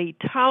 and they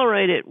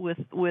tolerate it with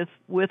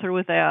or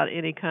without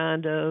any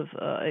kind of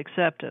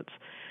acceptance.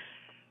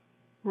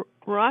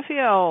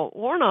 Raphael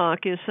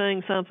Warnock is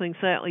saying something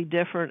slightly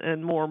different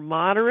and more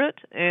moderate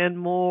and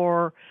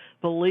more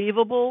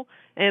believable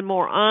and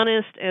more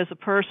honest as a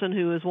person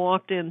who has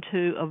walked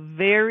into a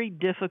very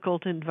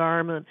difficult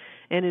environment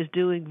and is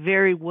doing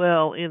very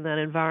well in that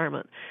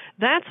environment.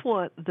 That's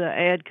what the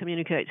ad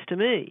communicates to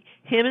me.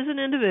 Him as an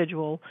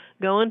individual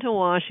going to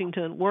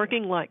Washington,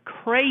 working like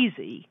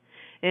crazy,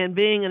 and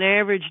being an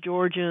average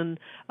Georgian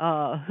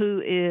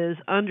who is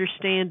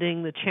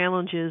understanding the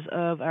challenges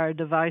of our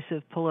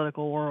divisive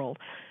political world.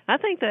 I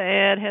think the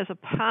ad has a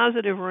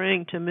positive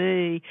ring to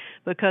me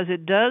because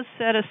it does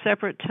set a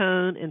separate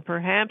tone, and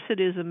perhaps it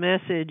is a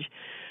message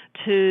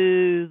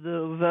to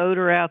the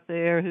voter out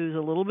there who's a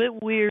little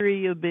bit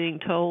weary of being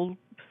told,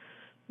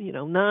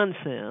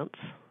 nonsense,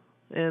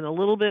 and a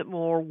little bit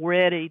more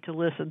ready to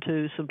listen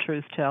to some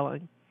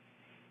truth-telling.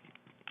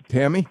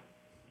 Tammy?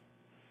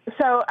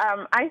 So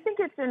I think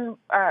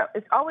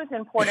it's always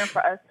important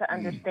for us to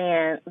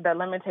understand the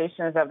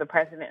limitations of the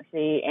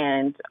presidency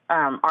and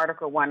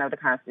Article 1 of the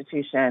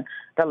Constitution,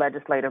 the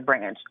legislative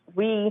branch.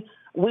 We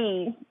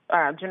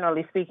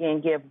generally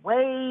speaking, give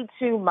way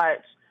too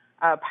much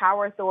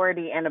power,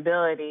 authority, and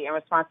ability and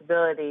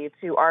responsibility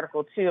to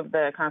Article 2 of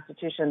the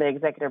Constitution, the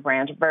executive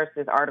branch,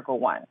 versus Article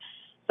 1.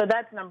 So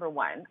that's number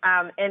one.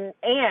 And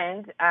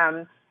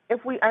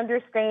if we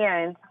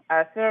understand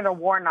Senator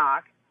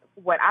Warnock,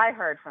 what I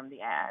heard from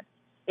the ad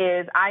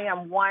is I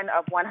am one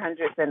of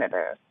 100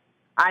 senators.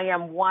 I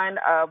am one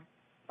of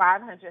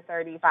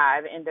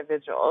 535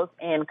 individuals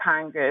in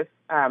Congress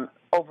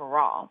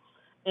overall.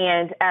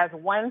 And as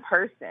one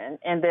person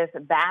in this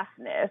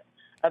vastness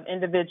of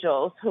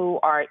individuals who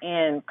are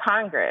in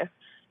Congress,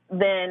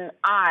 then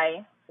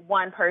I,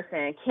 one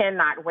person,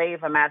 cannot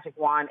wave a magic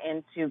wand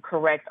and to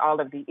correct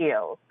all of the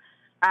ills.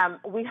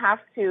 We have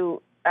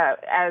to,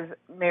 as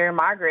Mary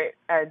Margaret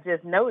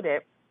just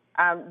noted,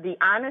 the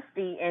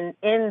honesty in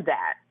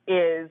that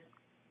is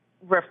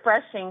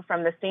refreshing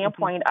from the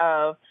standpoint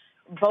of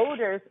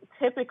voters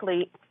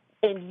typically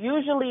and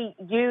usually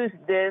use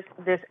this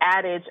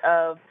adage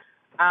of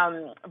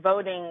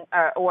voting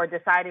or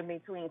deciding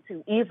between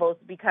two evils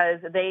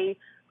because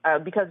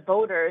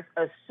voters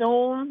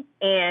assume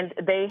and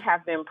they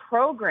have been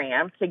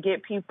programmed to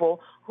get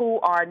people who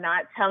are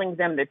not telling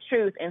them the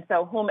truth. And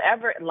so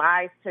whomever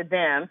lies to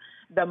them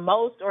the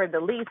most or the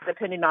least,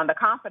 depending on the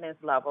confidence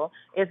level,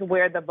 is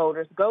where the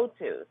voters go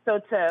to. So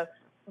to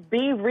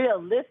be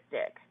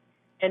realistic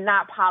and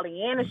not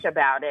Pollyannish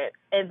about it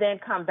and then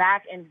come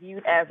back and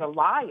viewed as a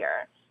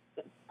liar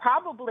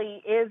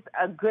probably is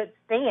a good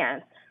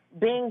stance,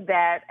 being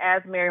that,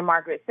 as Mary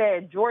Margaret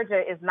said,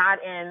 Georgia is not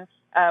in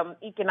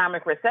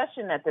economic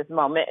recession at this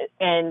moment,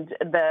 and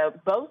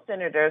both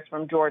senators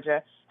from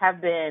Georgia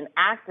have been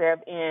active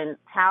in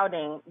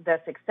touting the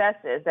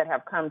successes that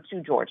have come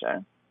to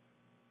Georgia.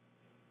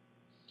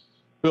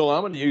 Bill,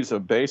 I'm going to use a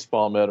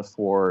baseball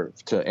metaphor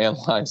to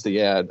analyze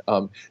the ad.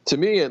 To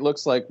me, it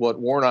looks like what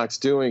Warnock's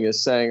doing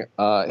is saying,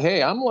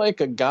 hey, I'm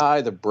like a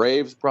guy the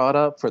Braves brought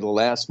up for the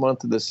last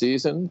month of the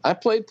season. I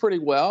played pretty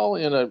well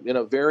in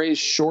a very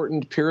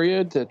shortened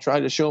period to try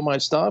to show my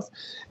stuff.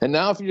 And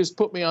now if you just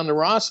put me on the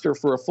roster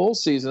for a full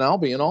season, I'll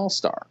be an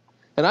all-star.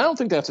 And I don't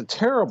think that's a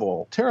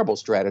terrible, terrible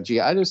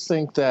strategy. I just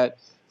think that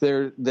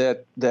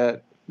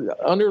that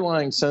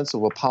underlying sense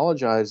of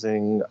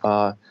apologizing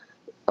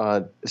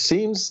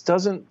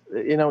doesn't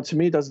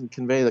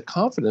convey the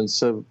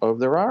confidence of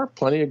there are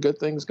plenty of good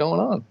things going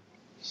on.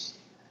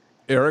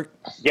 Eric?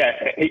 Yeah,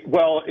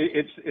 well,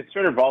 it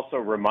sort of also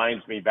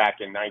reminds me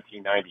back in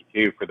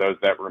 1992, for those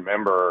that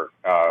remember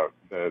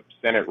the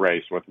Senate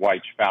race with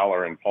Wyche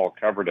Fowler and Paul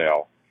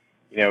Coverdale.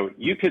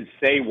 You could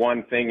say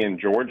one thing in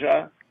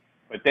Georgia,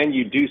 but then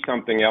you do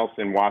something else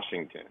in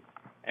Washington.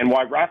 And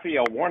why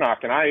Raphael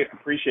Warnock, and I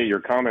appreciate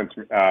your comments,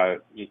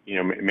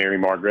 Mary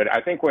Margaret,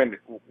 I think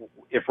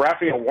if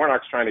Raphael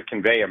Warnock's trying to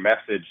convey a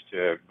message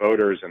to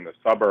voters in the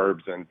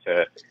suburbs and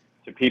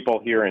to people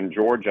here in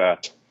Georgia,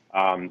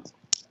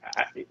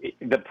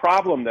 the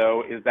problem,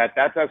 though, is that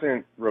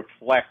doesn't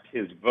reflect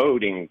his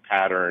voting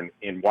pattern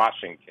in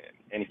Washington.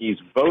 And he's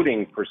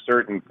voting for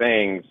certain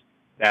things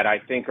that I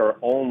think are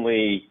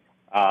only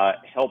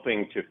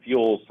helping to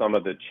fuel some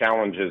of the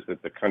challenges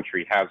that the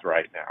country has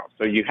right now.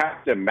 So you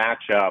have to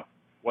match up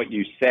what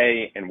you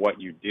say and what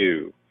you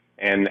do.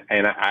 And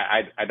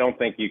I don't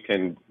think you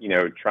can,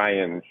 try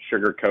and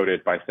sugarcoat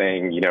it by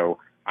saying,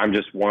 I'm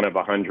just one of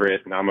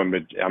 100 and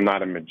I'm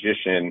not a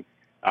magician.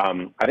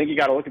 I think you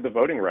got to look at the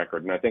voting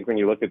record, and I think when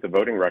you look at the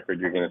voting record,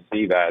 you're going to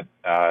see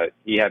that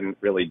he hadn't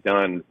really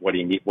done what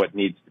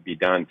needs to be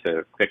done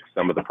to fix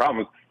some of the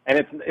problems,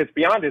 and it's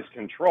beyond his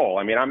control.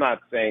 I mean, I'm not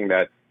saying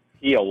that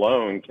he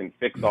alone can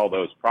fix all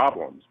those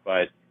problems,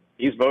 but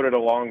he's voted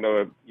along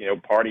the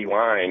party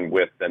line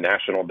with the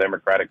National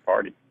Democratic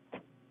Party.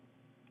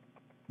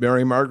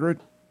 Mary Margaret?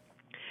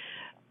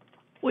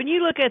 When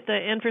you look at the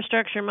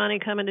infrastructure money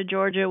coming to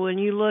Georgia, when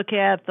you look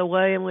at the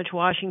way in which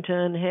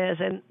Washington has,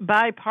 and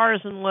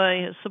bipartisan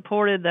way, has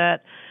supported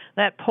that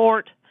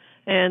port,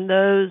 and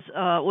those,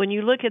 when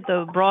you look at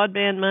the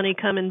broadband money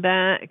coming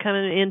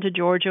into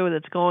Georgia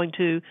that's going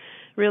to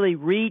really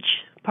reach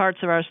parts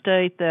of our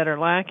state that are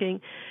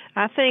lacking,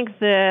 I think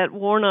that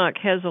Warnock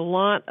has a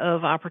lot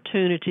of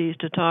opportunities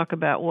to talk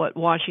about what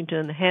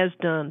Washington has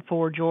done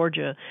for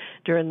Georgia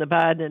during the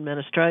Biden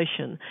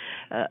administration.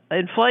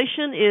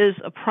 Inflation is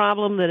a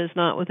problem that is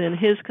not within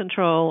his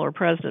control or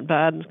President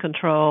Biden's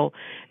control,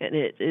 and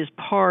it is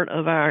part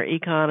of our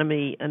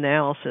economy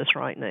analysis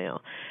right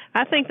now.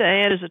 I think the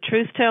ad is a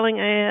truth-telling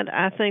ad.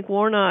 I think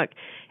Warnock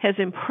has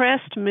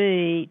impressed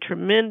me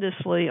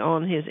tremendously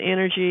on his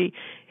energy,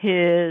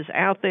 his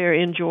out there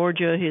in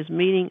Georgia, his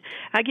meeting.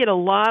 I get a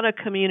lot of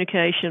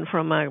communication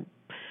from my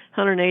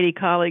 180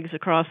 colleagues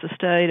across the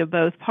state of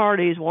both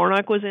parties.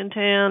 Warnock was in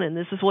town, and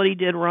this is what he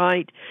did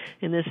right,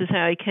 and this is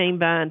how he came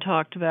by and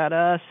talked about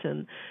us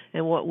and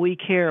what we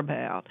care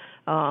about.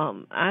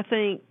 I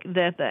think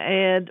that the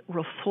ad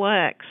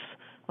reflects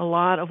a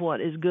lot of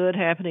what is good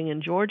happening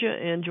in Georgia,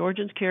 and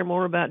Georgians care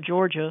more about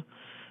Georgia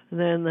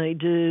than they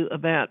do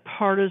about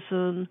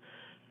partisan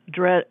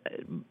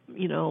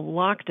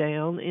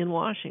lockdown in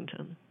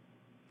Washington.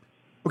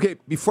 Okay,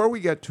 before we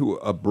get to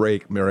a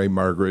break, Mary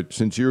Margaret,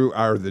 since you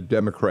are the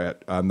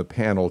Democrat on the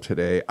panel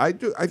today,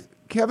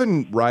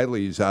 Kevin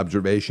Riley's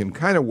observation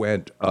kind of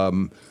went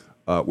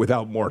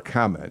without more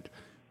comment.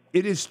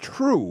 It is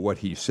true what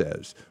he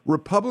says.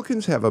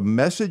 Republicans have a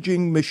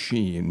messaging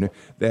machine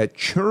that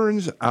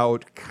churns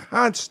out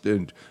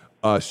constant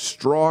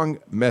strong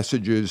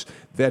messages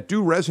that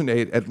do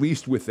resonate at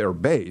least with their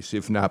base,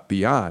 if not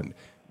beyond.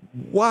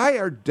 Why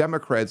are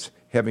Democrats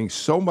having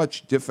so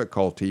much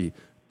difficulty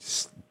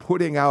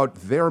putting out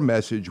their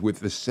message with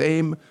the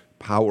same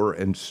power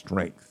and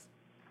strength?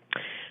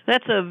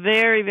 That's a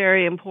very,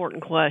 very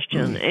important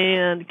question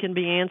and can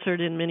be answered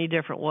in many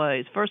different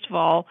ways. First of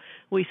all,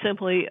 we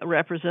simply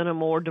represent a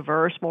more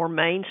diverse, more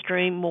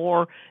mainstream,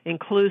 more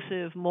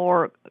inclusive,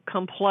 more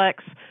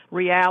complex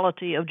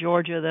reality of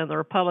Georgia than the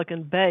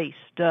Republican base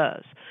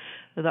does.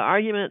 The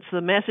arguments, the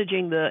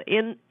messaging,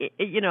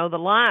 the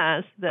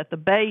lies that the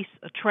base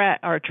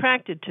are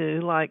attracted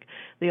to, like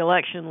the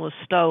election was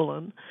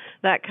stolen,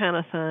 that kind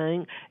of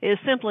thing, is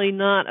simply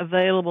not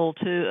available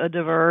to a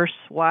diverse,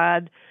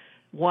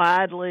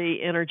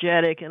 widely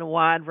energetic in a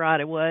wide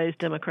variety of ways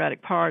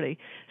Democratic Party.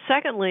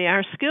 Secondly,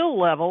 our skill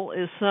level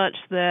is such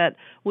that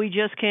we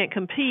just can't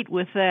compete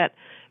with that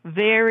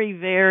very,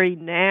 very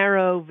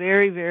narrow,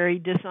 very, very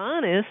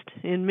dishonest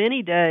in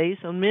many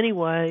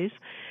ways.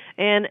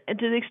 And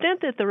to the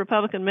extent that the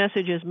Republican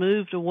message has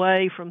moved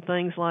away from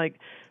things like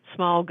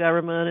small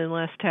government and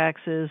less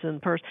taxes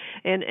and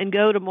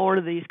go to more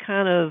to these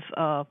kind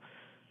of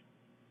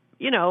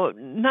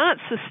not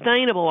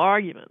sustainable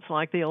arguments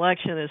like the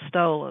election is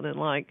stolen and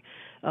like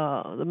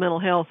the mental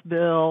health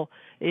bill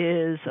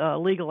is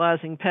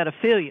legalizing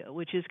pedophilia,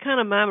 which is kind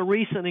of my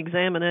recent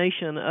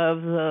examination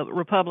of the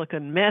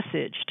Republican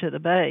message to the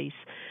base,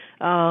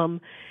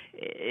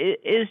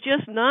 is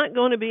just not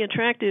going to be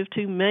attractive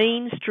to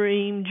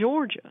mainstream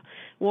Georgia.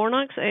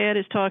 Warnock's ad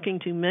is talking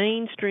to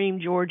mainstream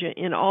Georgia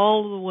in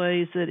all of the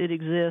ways that it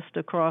exists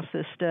across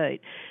this state.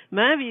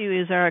 My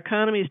view is our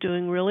economy is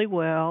doing really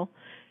well.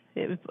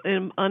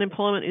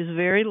 Unemployment is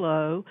very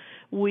low.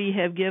 We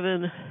have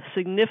given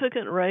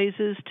significant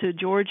raises to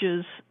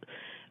Georgia's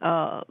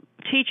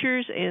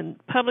teachers and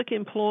public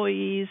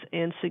employees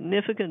and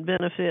significant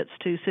benefits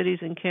to cities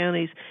and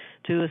counties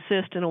to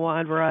assist in a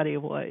wide variety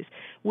of ways.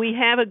 We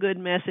have a good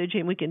message,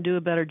 and we can do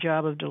a better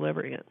job of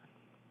delivering it.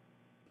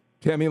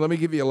 Tammy, let me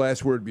give you a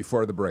last word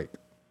before the break.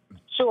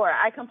 Sure,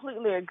 I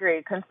completely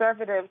agree.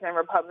 Conservatives and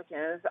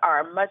Republicans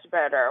are much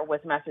better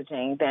with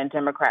messaging than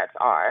Democrats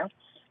are.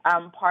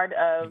 Part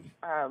of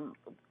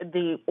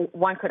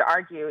one could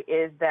argue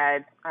is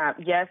that,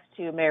 yes,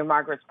 to Mary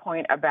Margaret's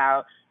point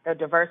about the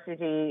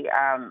diversity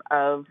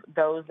of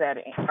those that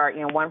are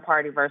in one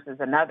party versus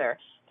another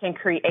can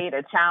create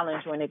a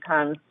challenge when it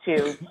comes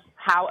to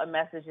how a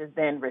message is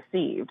then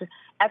received.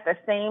 At the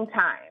same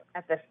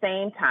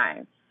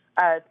time,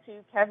 to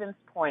Kevin's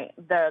point,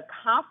 the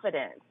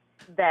confidence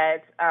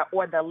that,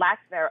 or the lack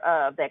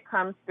thereof, that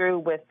comes through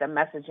with the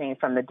messaging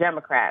from the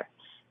Democrats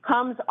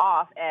comes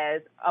off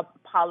as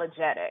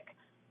apologetic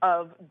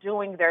of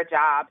doing their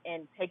job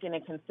and taking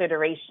into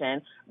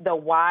consideration the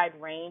wide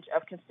range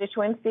of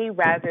constituency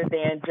rather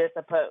than just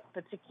a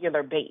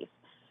particular base.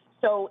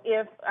 So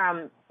if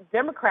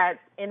Democrats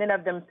in and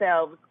of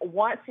themselves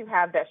want to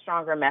have that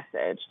stronger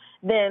message,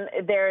 then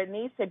there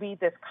needs to be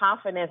this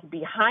confidence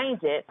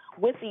behind it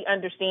with the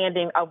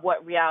understanding of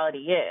what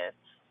reality is.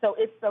 So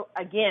it's,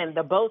 again,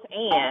 the both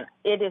and.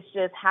 It is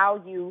just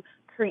how you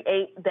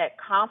create that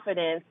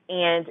confidence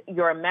and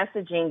your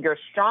messaging, your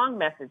strong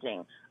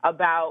messaging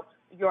about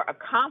your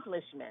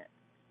accomplishments.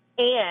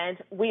 And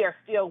we are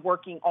still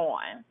working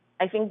on.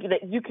 I think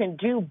that you can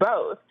do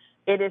both.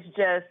 It is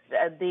just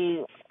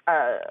the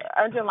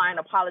underlying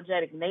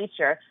apologetic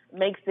nature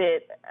makes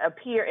it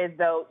appear as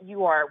though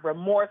you are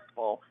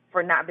remorseful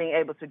for not being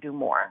able to do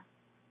more.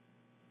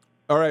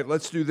 All right,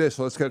 let's do this.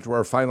 Let's get to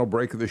our final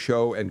break of the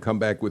show and come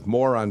back with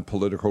more on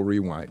Political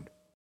Rewind.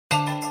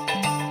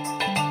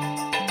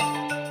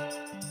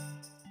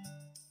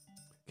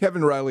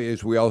 Kevin Riley,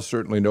 as we all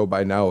certainly know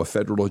by now, a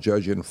federal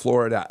judge in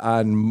Florida,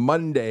 on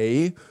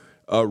Monday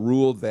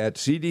ruled that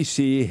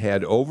CDC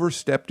had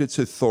overstepped its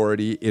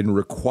authority in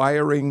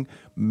requiring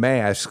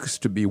masks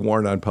to be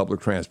worn on public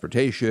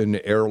transportation,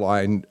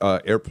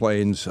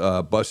 airplanes,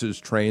 buses,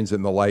 trains,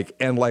 and the like.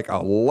 And like a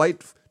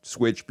light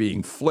switch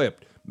being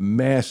flipped,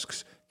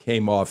 masks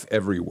came off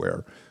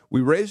everywhere. We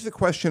raised the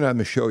question on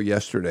the show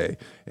yesterday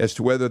as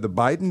to whether the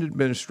Biden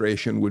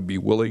administration would be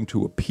willing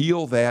to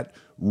appeal that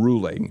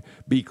ruling,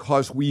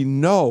 because we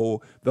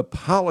know the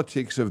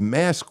politics of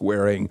mask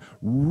wearing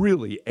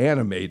really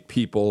animate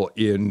people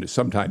in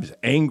sometimes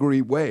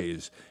angry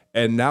ways.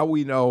 And now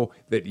we know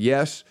that,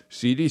 yes,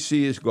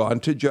 CDC has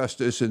gone to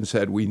justice and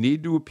said we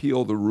need to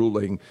appeal the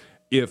ruling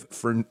if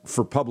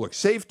for public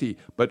safety,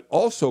 but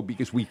also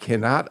because we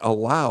cannot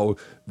allow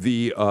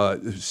the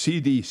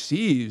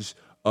CDC's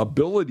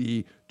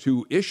ability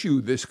to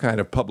issue this kind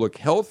of public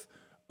health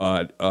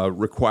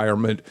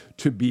requirement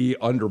to be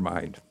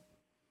undermined.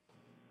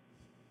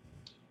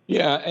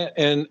 Yeah,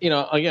 and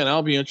again,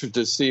 I'll be interested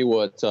to see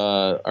what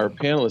our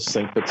panelists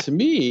think. But to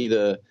me,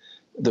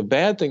 the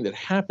bad thing that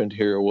happened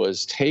here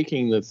was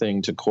taking the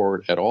thing to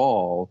court at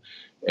all,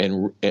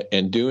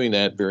 and doing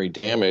that very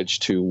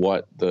damage to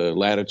what the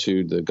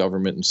latitude the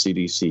government and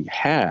CDC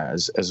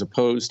has, as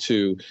opposed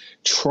to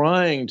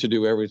trying to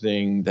do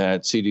everything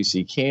that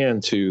CDC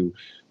can to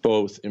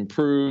both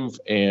improve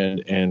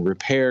and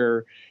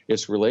repair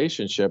its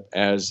relationship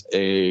as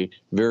a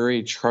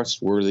very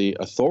trustworthy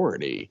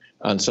authority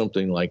on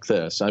something like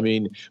this. I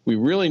mean, we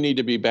really need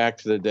to be back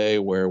to the day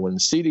where when the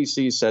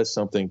CDC says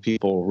something,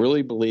 people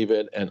really believe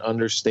it and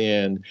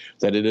understand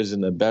that it is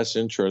in the best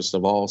interest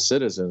of all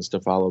citizens to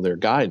follow their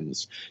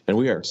guidance. And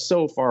we are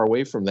so far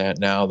away from that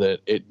now that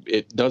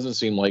it doesn't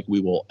seem like we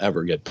will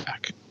ever get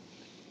back.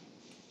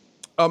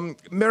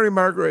 Mary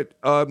Margaret,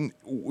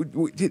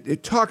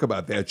 talk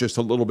about that just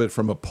a little bit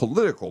from a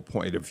political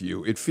point of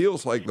view. It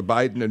feels like the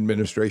Biden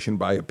administration,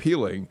 by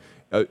appealing,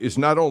 is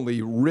not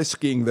only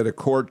risking that a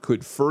court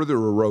could further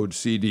erode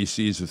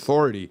CDC's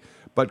authority,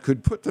 but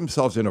could put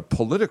themselves in a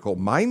political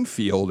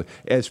minefield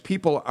as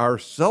people are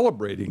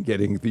celebrating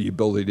getting the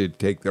ability to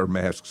take their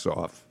masks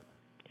off.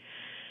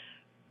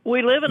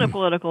 We live in a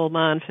political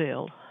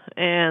minefield,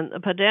 and a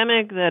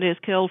pandemic that has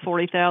killed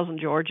 40,000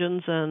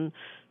 Georgians and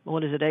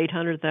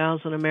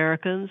 800,000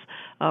 Americans,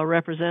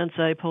 represents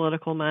a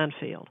political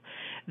minefield.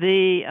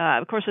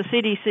 Of course, the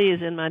CDC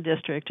is in my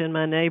district, and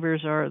my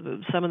neighbors are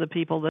some of the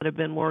people that have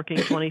been working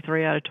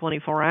 23 out of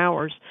 24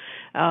 hours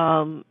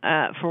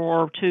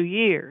for 2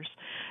 years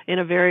in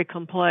a very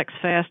complex,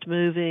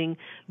 fast-moving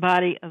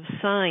body of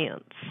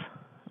science.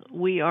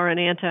 We are an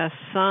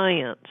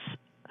anti-science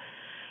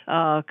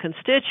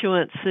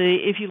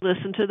constituency if you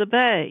listen to the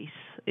base,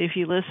 if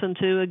you listen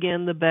to,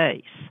 again, the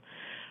base.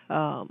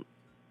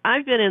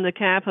 I've been in the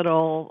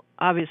Capitol,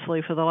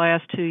 obviously, for the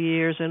last 2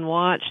 years and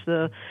watched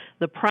the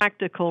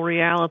practical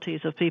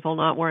realities of people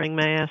not wearing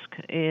masks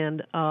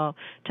and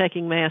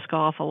taking masks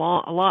off a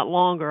lot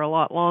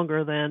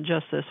longer than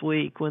just this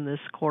week when this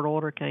court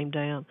order came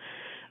down.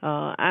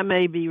 I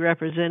may be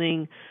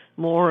representing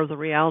more of the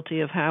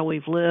reality of how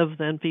we've lived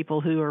than people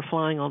who are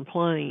flying on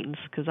planes,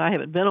 because I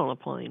haven't been on a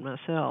plane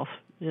myself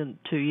in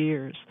 2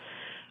 years.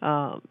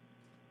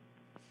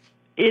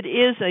 It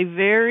is a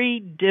very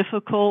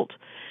difficult,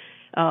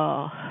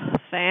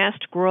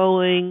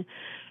 fast-growing,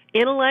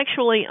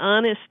 intellectually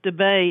honest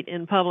debate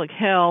in public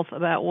health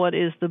about what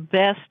is the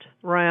best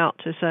route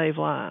to save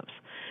lives.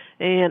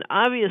 And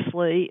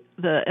obviously,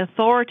 the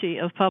authority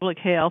of public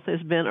health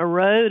has been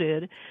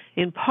eroded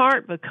in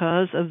part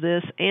because of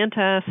this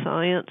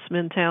anti-science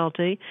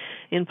mentality,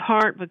 in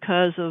part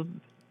because of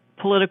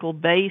political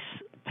base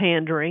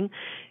pandering,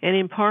 and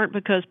in part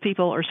because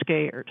people are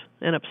scared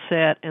and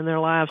upset and their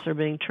lives are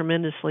being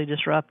tremendously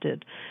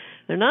disrupted.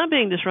 They're not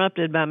being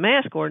disrupted by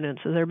mask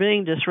ordinances. They're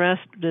being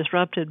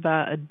disrupted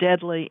by a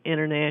deadly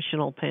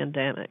international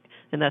pandemic,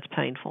 and that's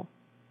painful.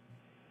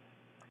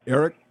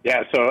 Eric?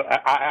 Yeah, so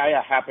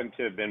I happened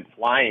to have been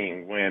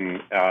flying when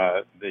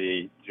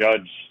the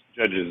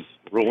judge's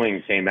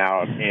ruling came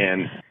out,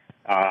 and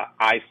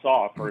I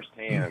saw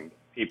firsthand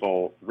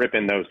people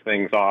ripping those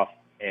things off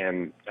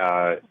and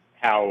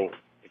how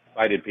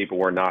excited people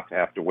were not to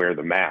have to wear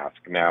the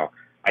mask. Now,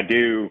 I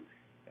do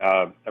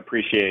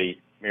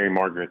appreciate Mary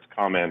Margaret's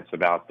comments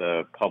about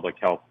the public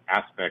health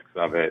aspects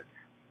of it.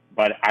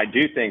 But I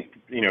do think,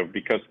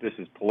 because this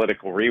is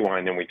Political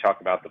Rewind and we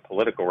talk about the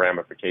political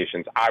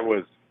ramifications, I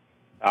was,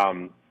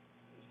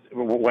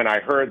 when I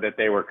heard that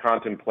they were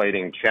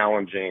contemplating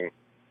challenging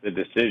the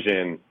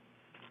decision,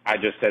 I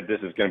just said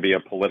this is going to be a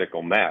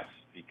political mess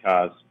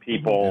because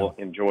people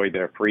enjoy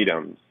their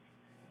freedoms.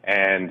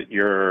 And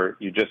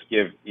you just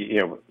give,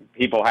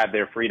 people had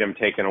their freedom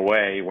taken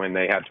away when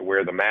they had to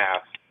wear the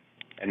mask.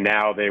 And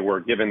now they were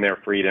given their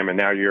freedom, and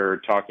now you're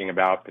talking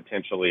about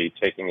potentially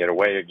taking it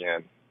away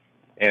again.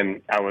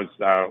 And I was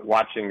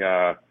watching,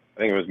 I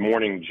think it was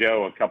Morning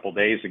Joe a couple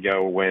days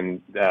ago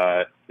when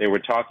they were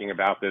talking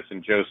about this,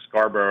 and Joe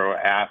Scarborough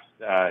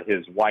asked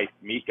his wife,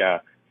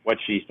 Mika, what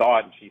she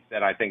thought, and she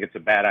said, I think it's a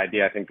bad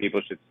idea. I think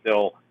people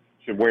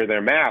should wear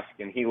their mask.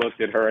 And he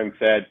looked at her and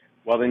said,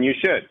 well, then you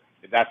should,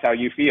 if that's how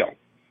you feel.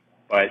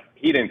 But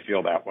he didn't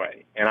feel that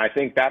way. And I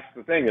think that's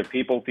the thing. If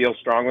people feel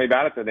strongly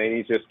about it, that they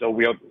need to still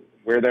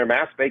wear their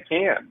mask, they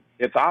can.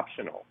 It's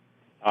optional.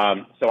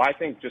 So I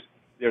think just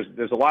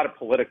there's a lot of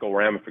political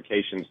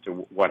ramifications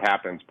to what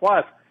happens.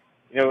 Plus,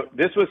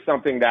 this was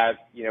something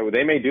that,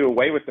 they may do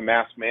away with the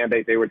mask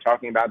mandate. They were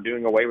talking about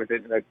doing away with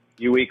it in a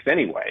few weeks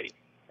anyway.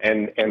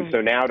 And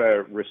so now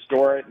to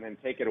restore it and then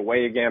take it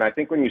away again, I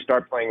think when you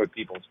start playing with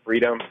people's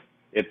freedom,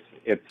 it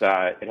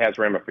has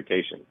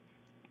ramifications.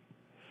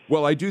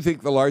 Well, I do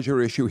think the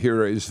larger issue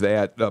here is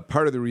that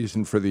part of the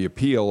reason for the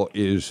appeal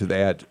is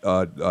that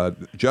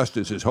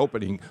Justice is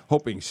hoping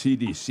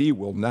CDC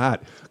will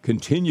not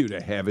continue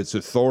to have its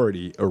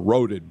authority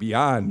eroded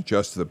beyond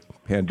just the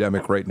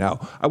pandemic right now.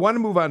 I want to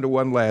move on to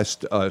one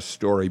last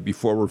story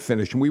before we're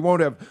finished, and we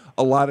won't have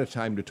a lot of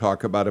time to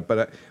talk about it,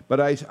 but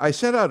I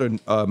sent out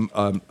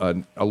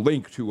a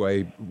link to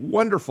a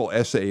wonderful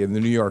essay in the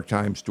New York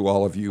Times to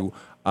all of you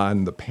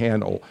on the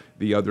panel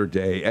the other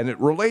day, and it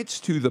relates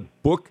to the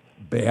book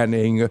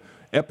banning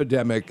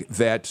epidemic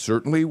that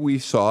certainly we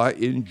saw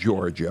in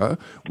Georgia,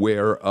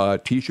 where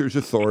teachers'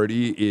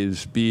 authority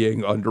is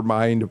being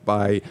undermined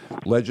by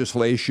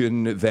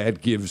legislation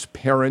that gives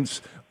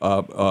parents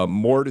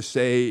more to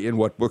say in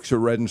what books are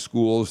read in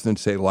schools than,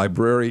 say,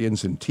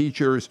 librarians and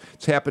teachers.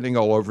 It's happening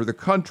all over the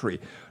country.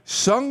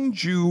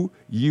 Sungju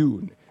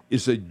Yoon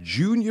is a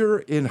junior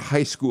in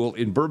high school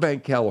in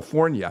Burbank,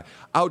 California.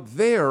 Out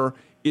there,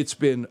 it's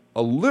been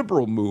a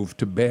liberal move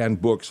to ban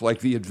books like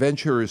The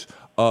Adventures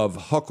of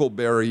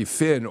Huckleberry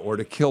Finn or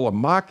To Kill a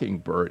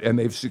Mockingbird, and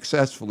they've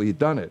successfully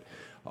done it.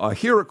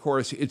 Here, of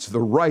course, it's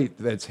the right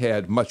that's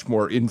had much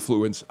more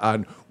influence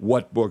on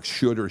what books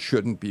should or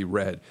shouldn't be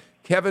read.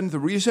 Kevin, the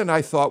reason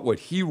I thought what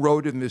he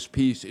wrote in this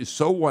piece is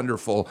so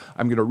wonderful,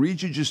 I'm going to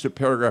read you just a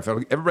paragraph.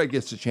 Everybody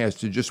gets a chance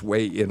to just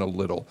weigh in a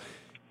little.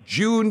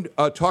 June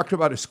talked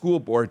about a school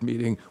board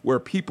meeting where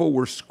people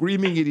were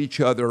screaming at each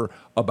other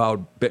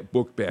about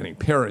book banning.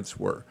 Parents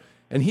were.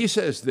 And he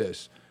says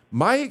this,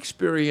 my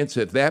experience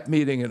at that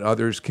meeting and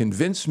others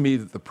convinced me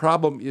that the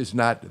problem is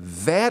not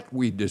that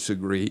we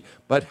disagree,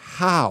 but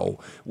how.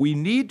 We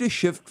need to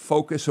shift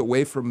focus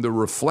away from the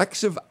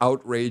reflexive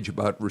outrage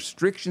about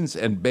restrictions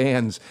and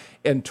bans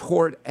and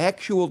toward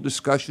actual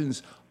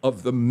discussions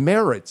of the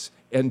merits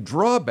and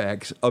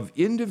drawbacks of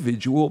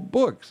individual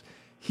books.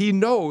 He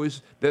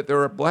knows that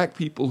there are black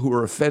people who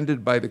are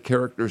offended by the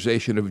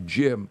characterization of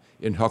Jim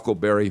in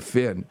Huckleberry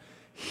Finn.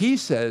 He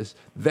says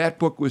that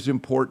book was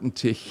important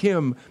to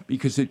him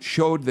because it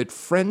showed that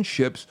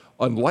friendships,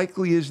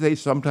 unlikely as they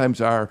sometimes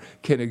are,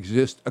 can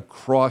exist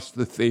across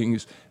the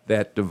things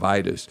that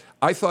divide us.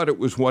 I thought it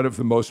was one of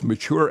the most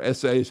mature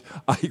essays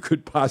I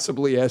could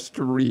possibly ask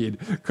to read,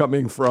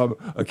 coming from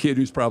a kid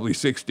who's probably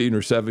 16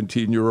 or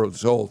 17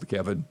 years old,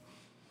 Kevin.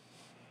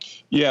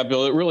 Yeah,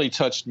 Bill, it really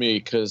touched me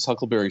because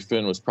Huckleberry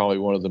Finn was probably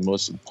one of the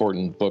most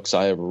important books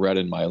I ever read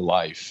in my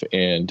life.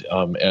 And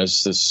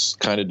as this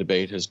kind of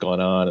debate has gone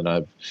on and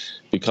I've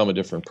become a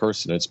different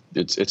person,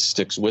 it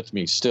sticks with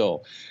me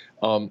still.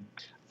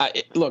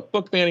 Look,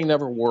 book banning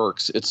never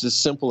works. It's as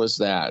simple as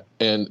that.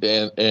 And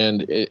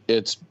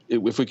if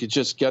we could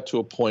just get to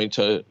a point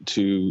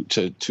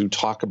to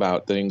talk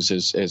about things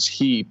as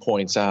he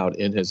points out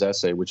in his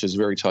essay, which is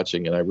very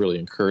touching, and I really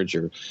encourage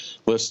your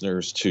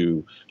listeners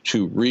to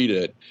read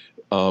it.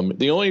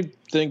 The only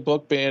thing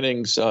book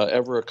bannings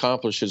ever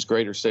accomplish is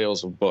greater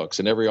sales of books,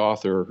 and every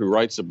author who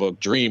writes a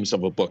book dreams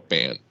of a book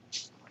ban.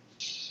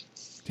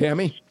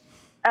 Tammy?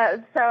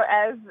 So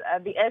as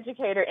the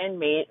educator in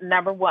me,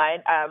 number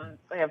one,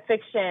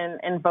 fiction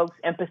invokes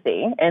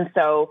empathy. And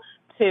so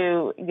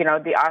to,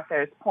 the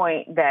author's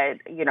point that,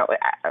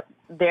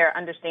 their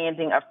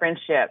understanding of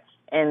friendship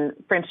and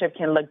friendship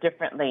can look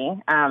differently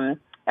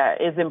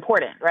is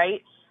important,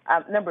 right?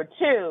 Number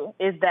two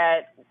is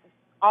that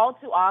all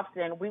too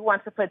often we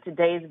want to put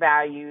today's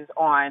values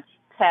on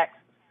text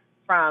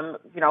from,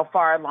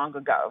 far long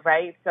ago,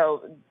 right?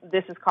 So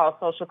this is called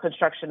social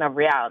construction of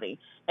reality.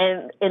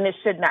 And it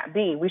should not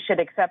be. We should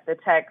accept the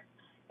text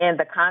in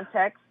the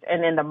context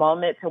and in the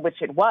moment to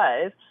which it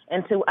was,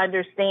 and to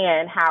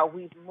understand how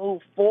we've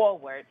moved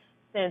forward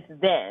since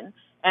then.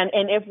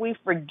 And if we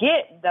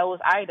forget those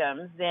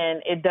items,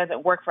 then it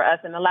doesn't work for us.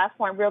 And the last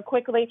point, real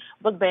quickly,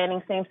 book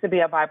banning seems to be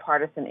a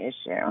bipartisan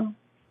issue.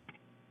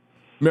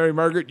 Mary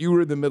Margaret, you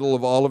were in the middle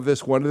of all of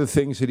this. One of the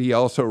things that he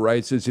also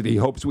writes is that he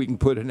hopes we can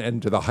put an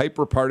end to the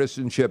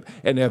hyperpartisanship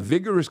and have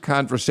vigorous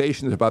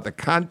conversations about the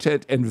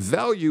content and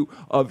value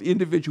of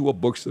individual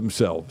books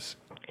themselves.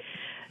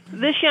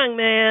 This young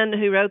man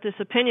who wrote this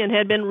opinion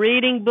had been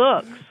reading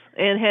books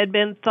and had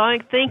been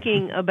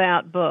thinking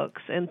about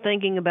books and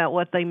thinking about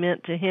what they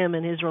meant to him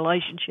and his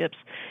relationships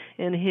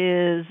and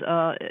his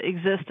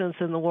existence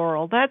in the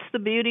world. That's the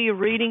beauty of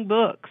reading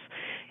books.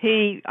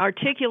 He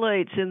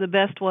articulates in the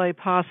best way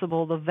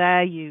possible the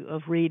value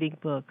of reading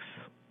books.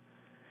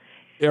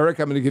 Eric,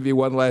 I'm going to give you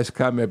one last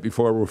comment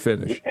before we're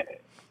finished.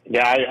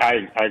 Yeah,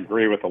 I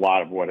agree with a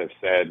lot of what is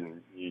said.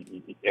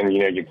 And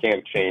you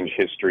can't change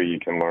history. You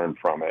can learn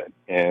from it.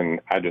 And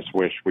I just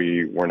wish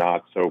we were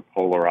not so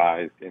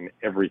polarized in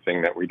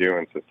everything that we do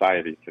in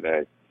society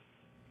today.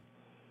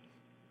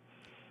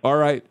 All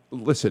right,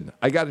 listen,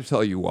 I got to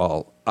tell you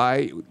all,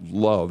 I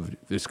loved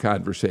this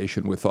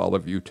conversation with all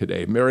of you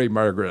today. Mary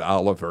Margaret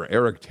Oliver,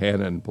 Eric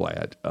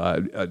Tannenblatt,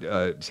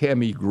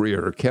 Tammy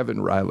Greer,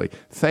 Kevin Riley,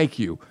 thank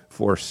you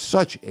for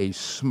such a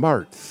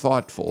smart,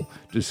 thoughtful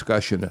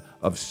discussion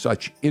of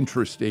such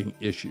interesting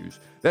issues.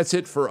 That's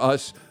it for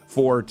us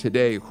for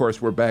today. Of course,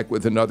 we're back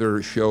with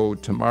another show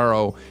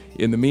tomorrow.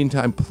 In the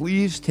meantime,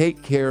 please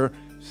take care,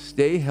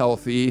 stay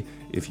healthy.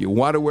 If you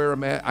want to wear a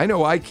mask, I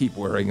know I keep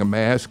wearing a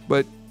mask,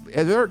 but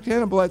as Eric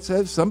Tannenblatt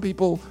says, some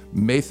people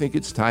may think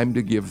it's time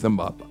to give them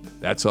up.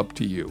 That's up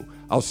to you.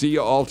 I'll see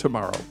you all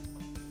tomorrow.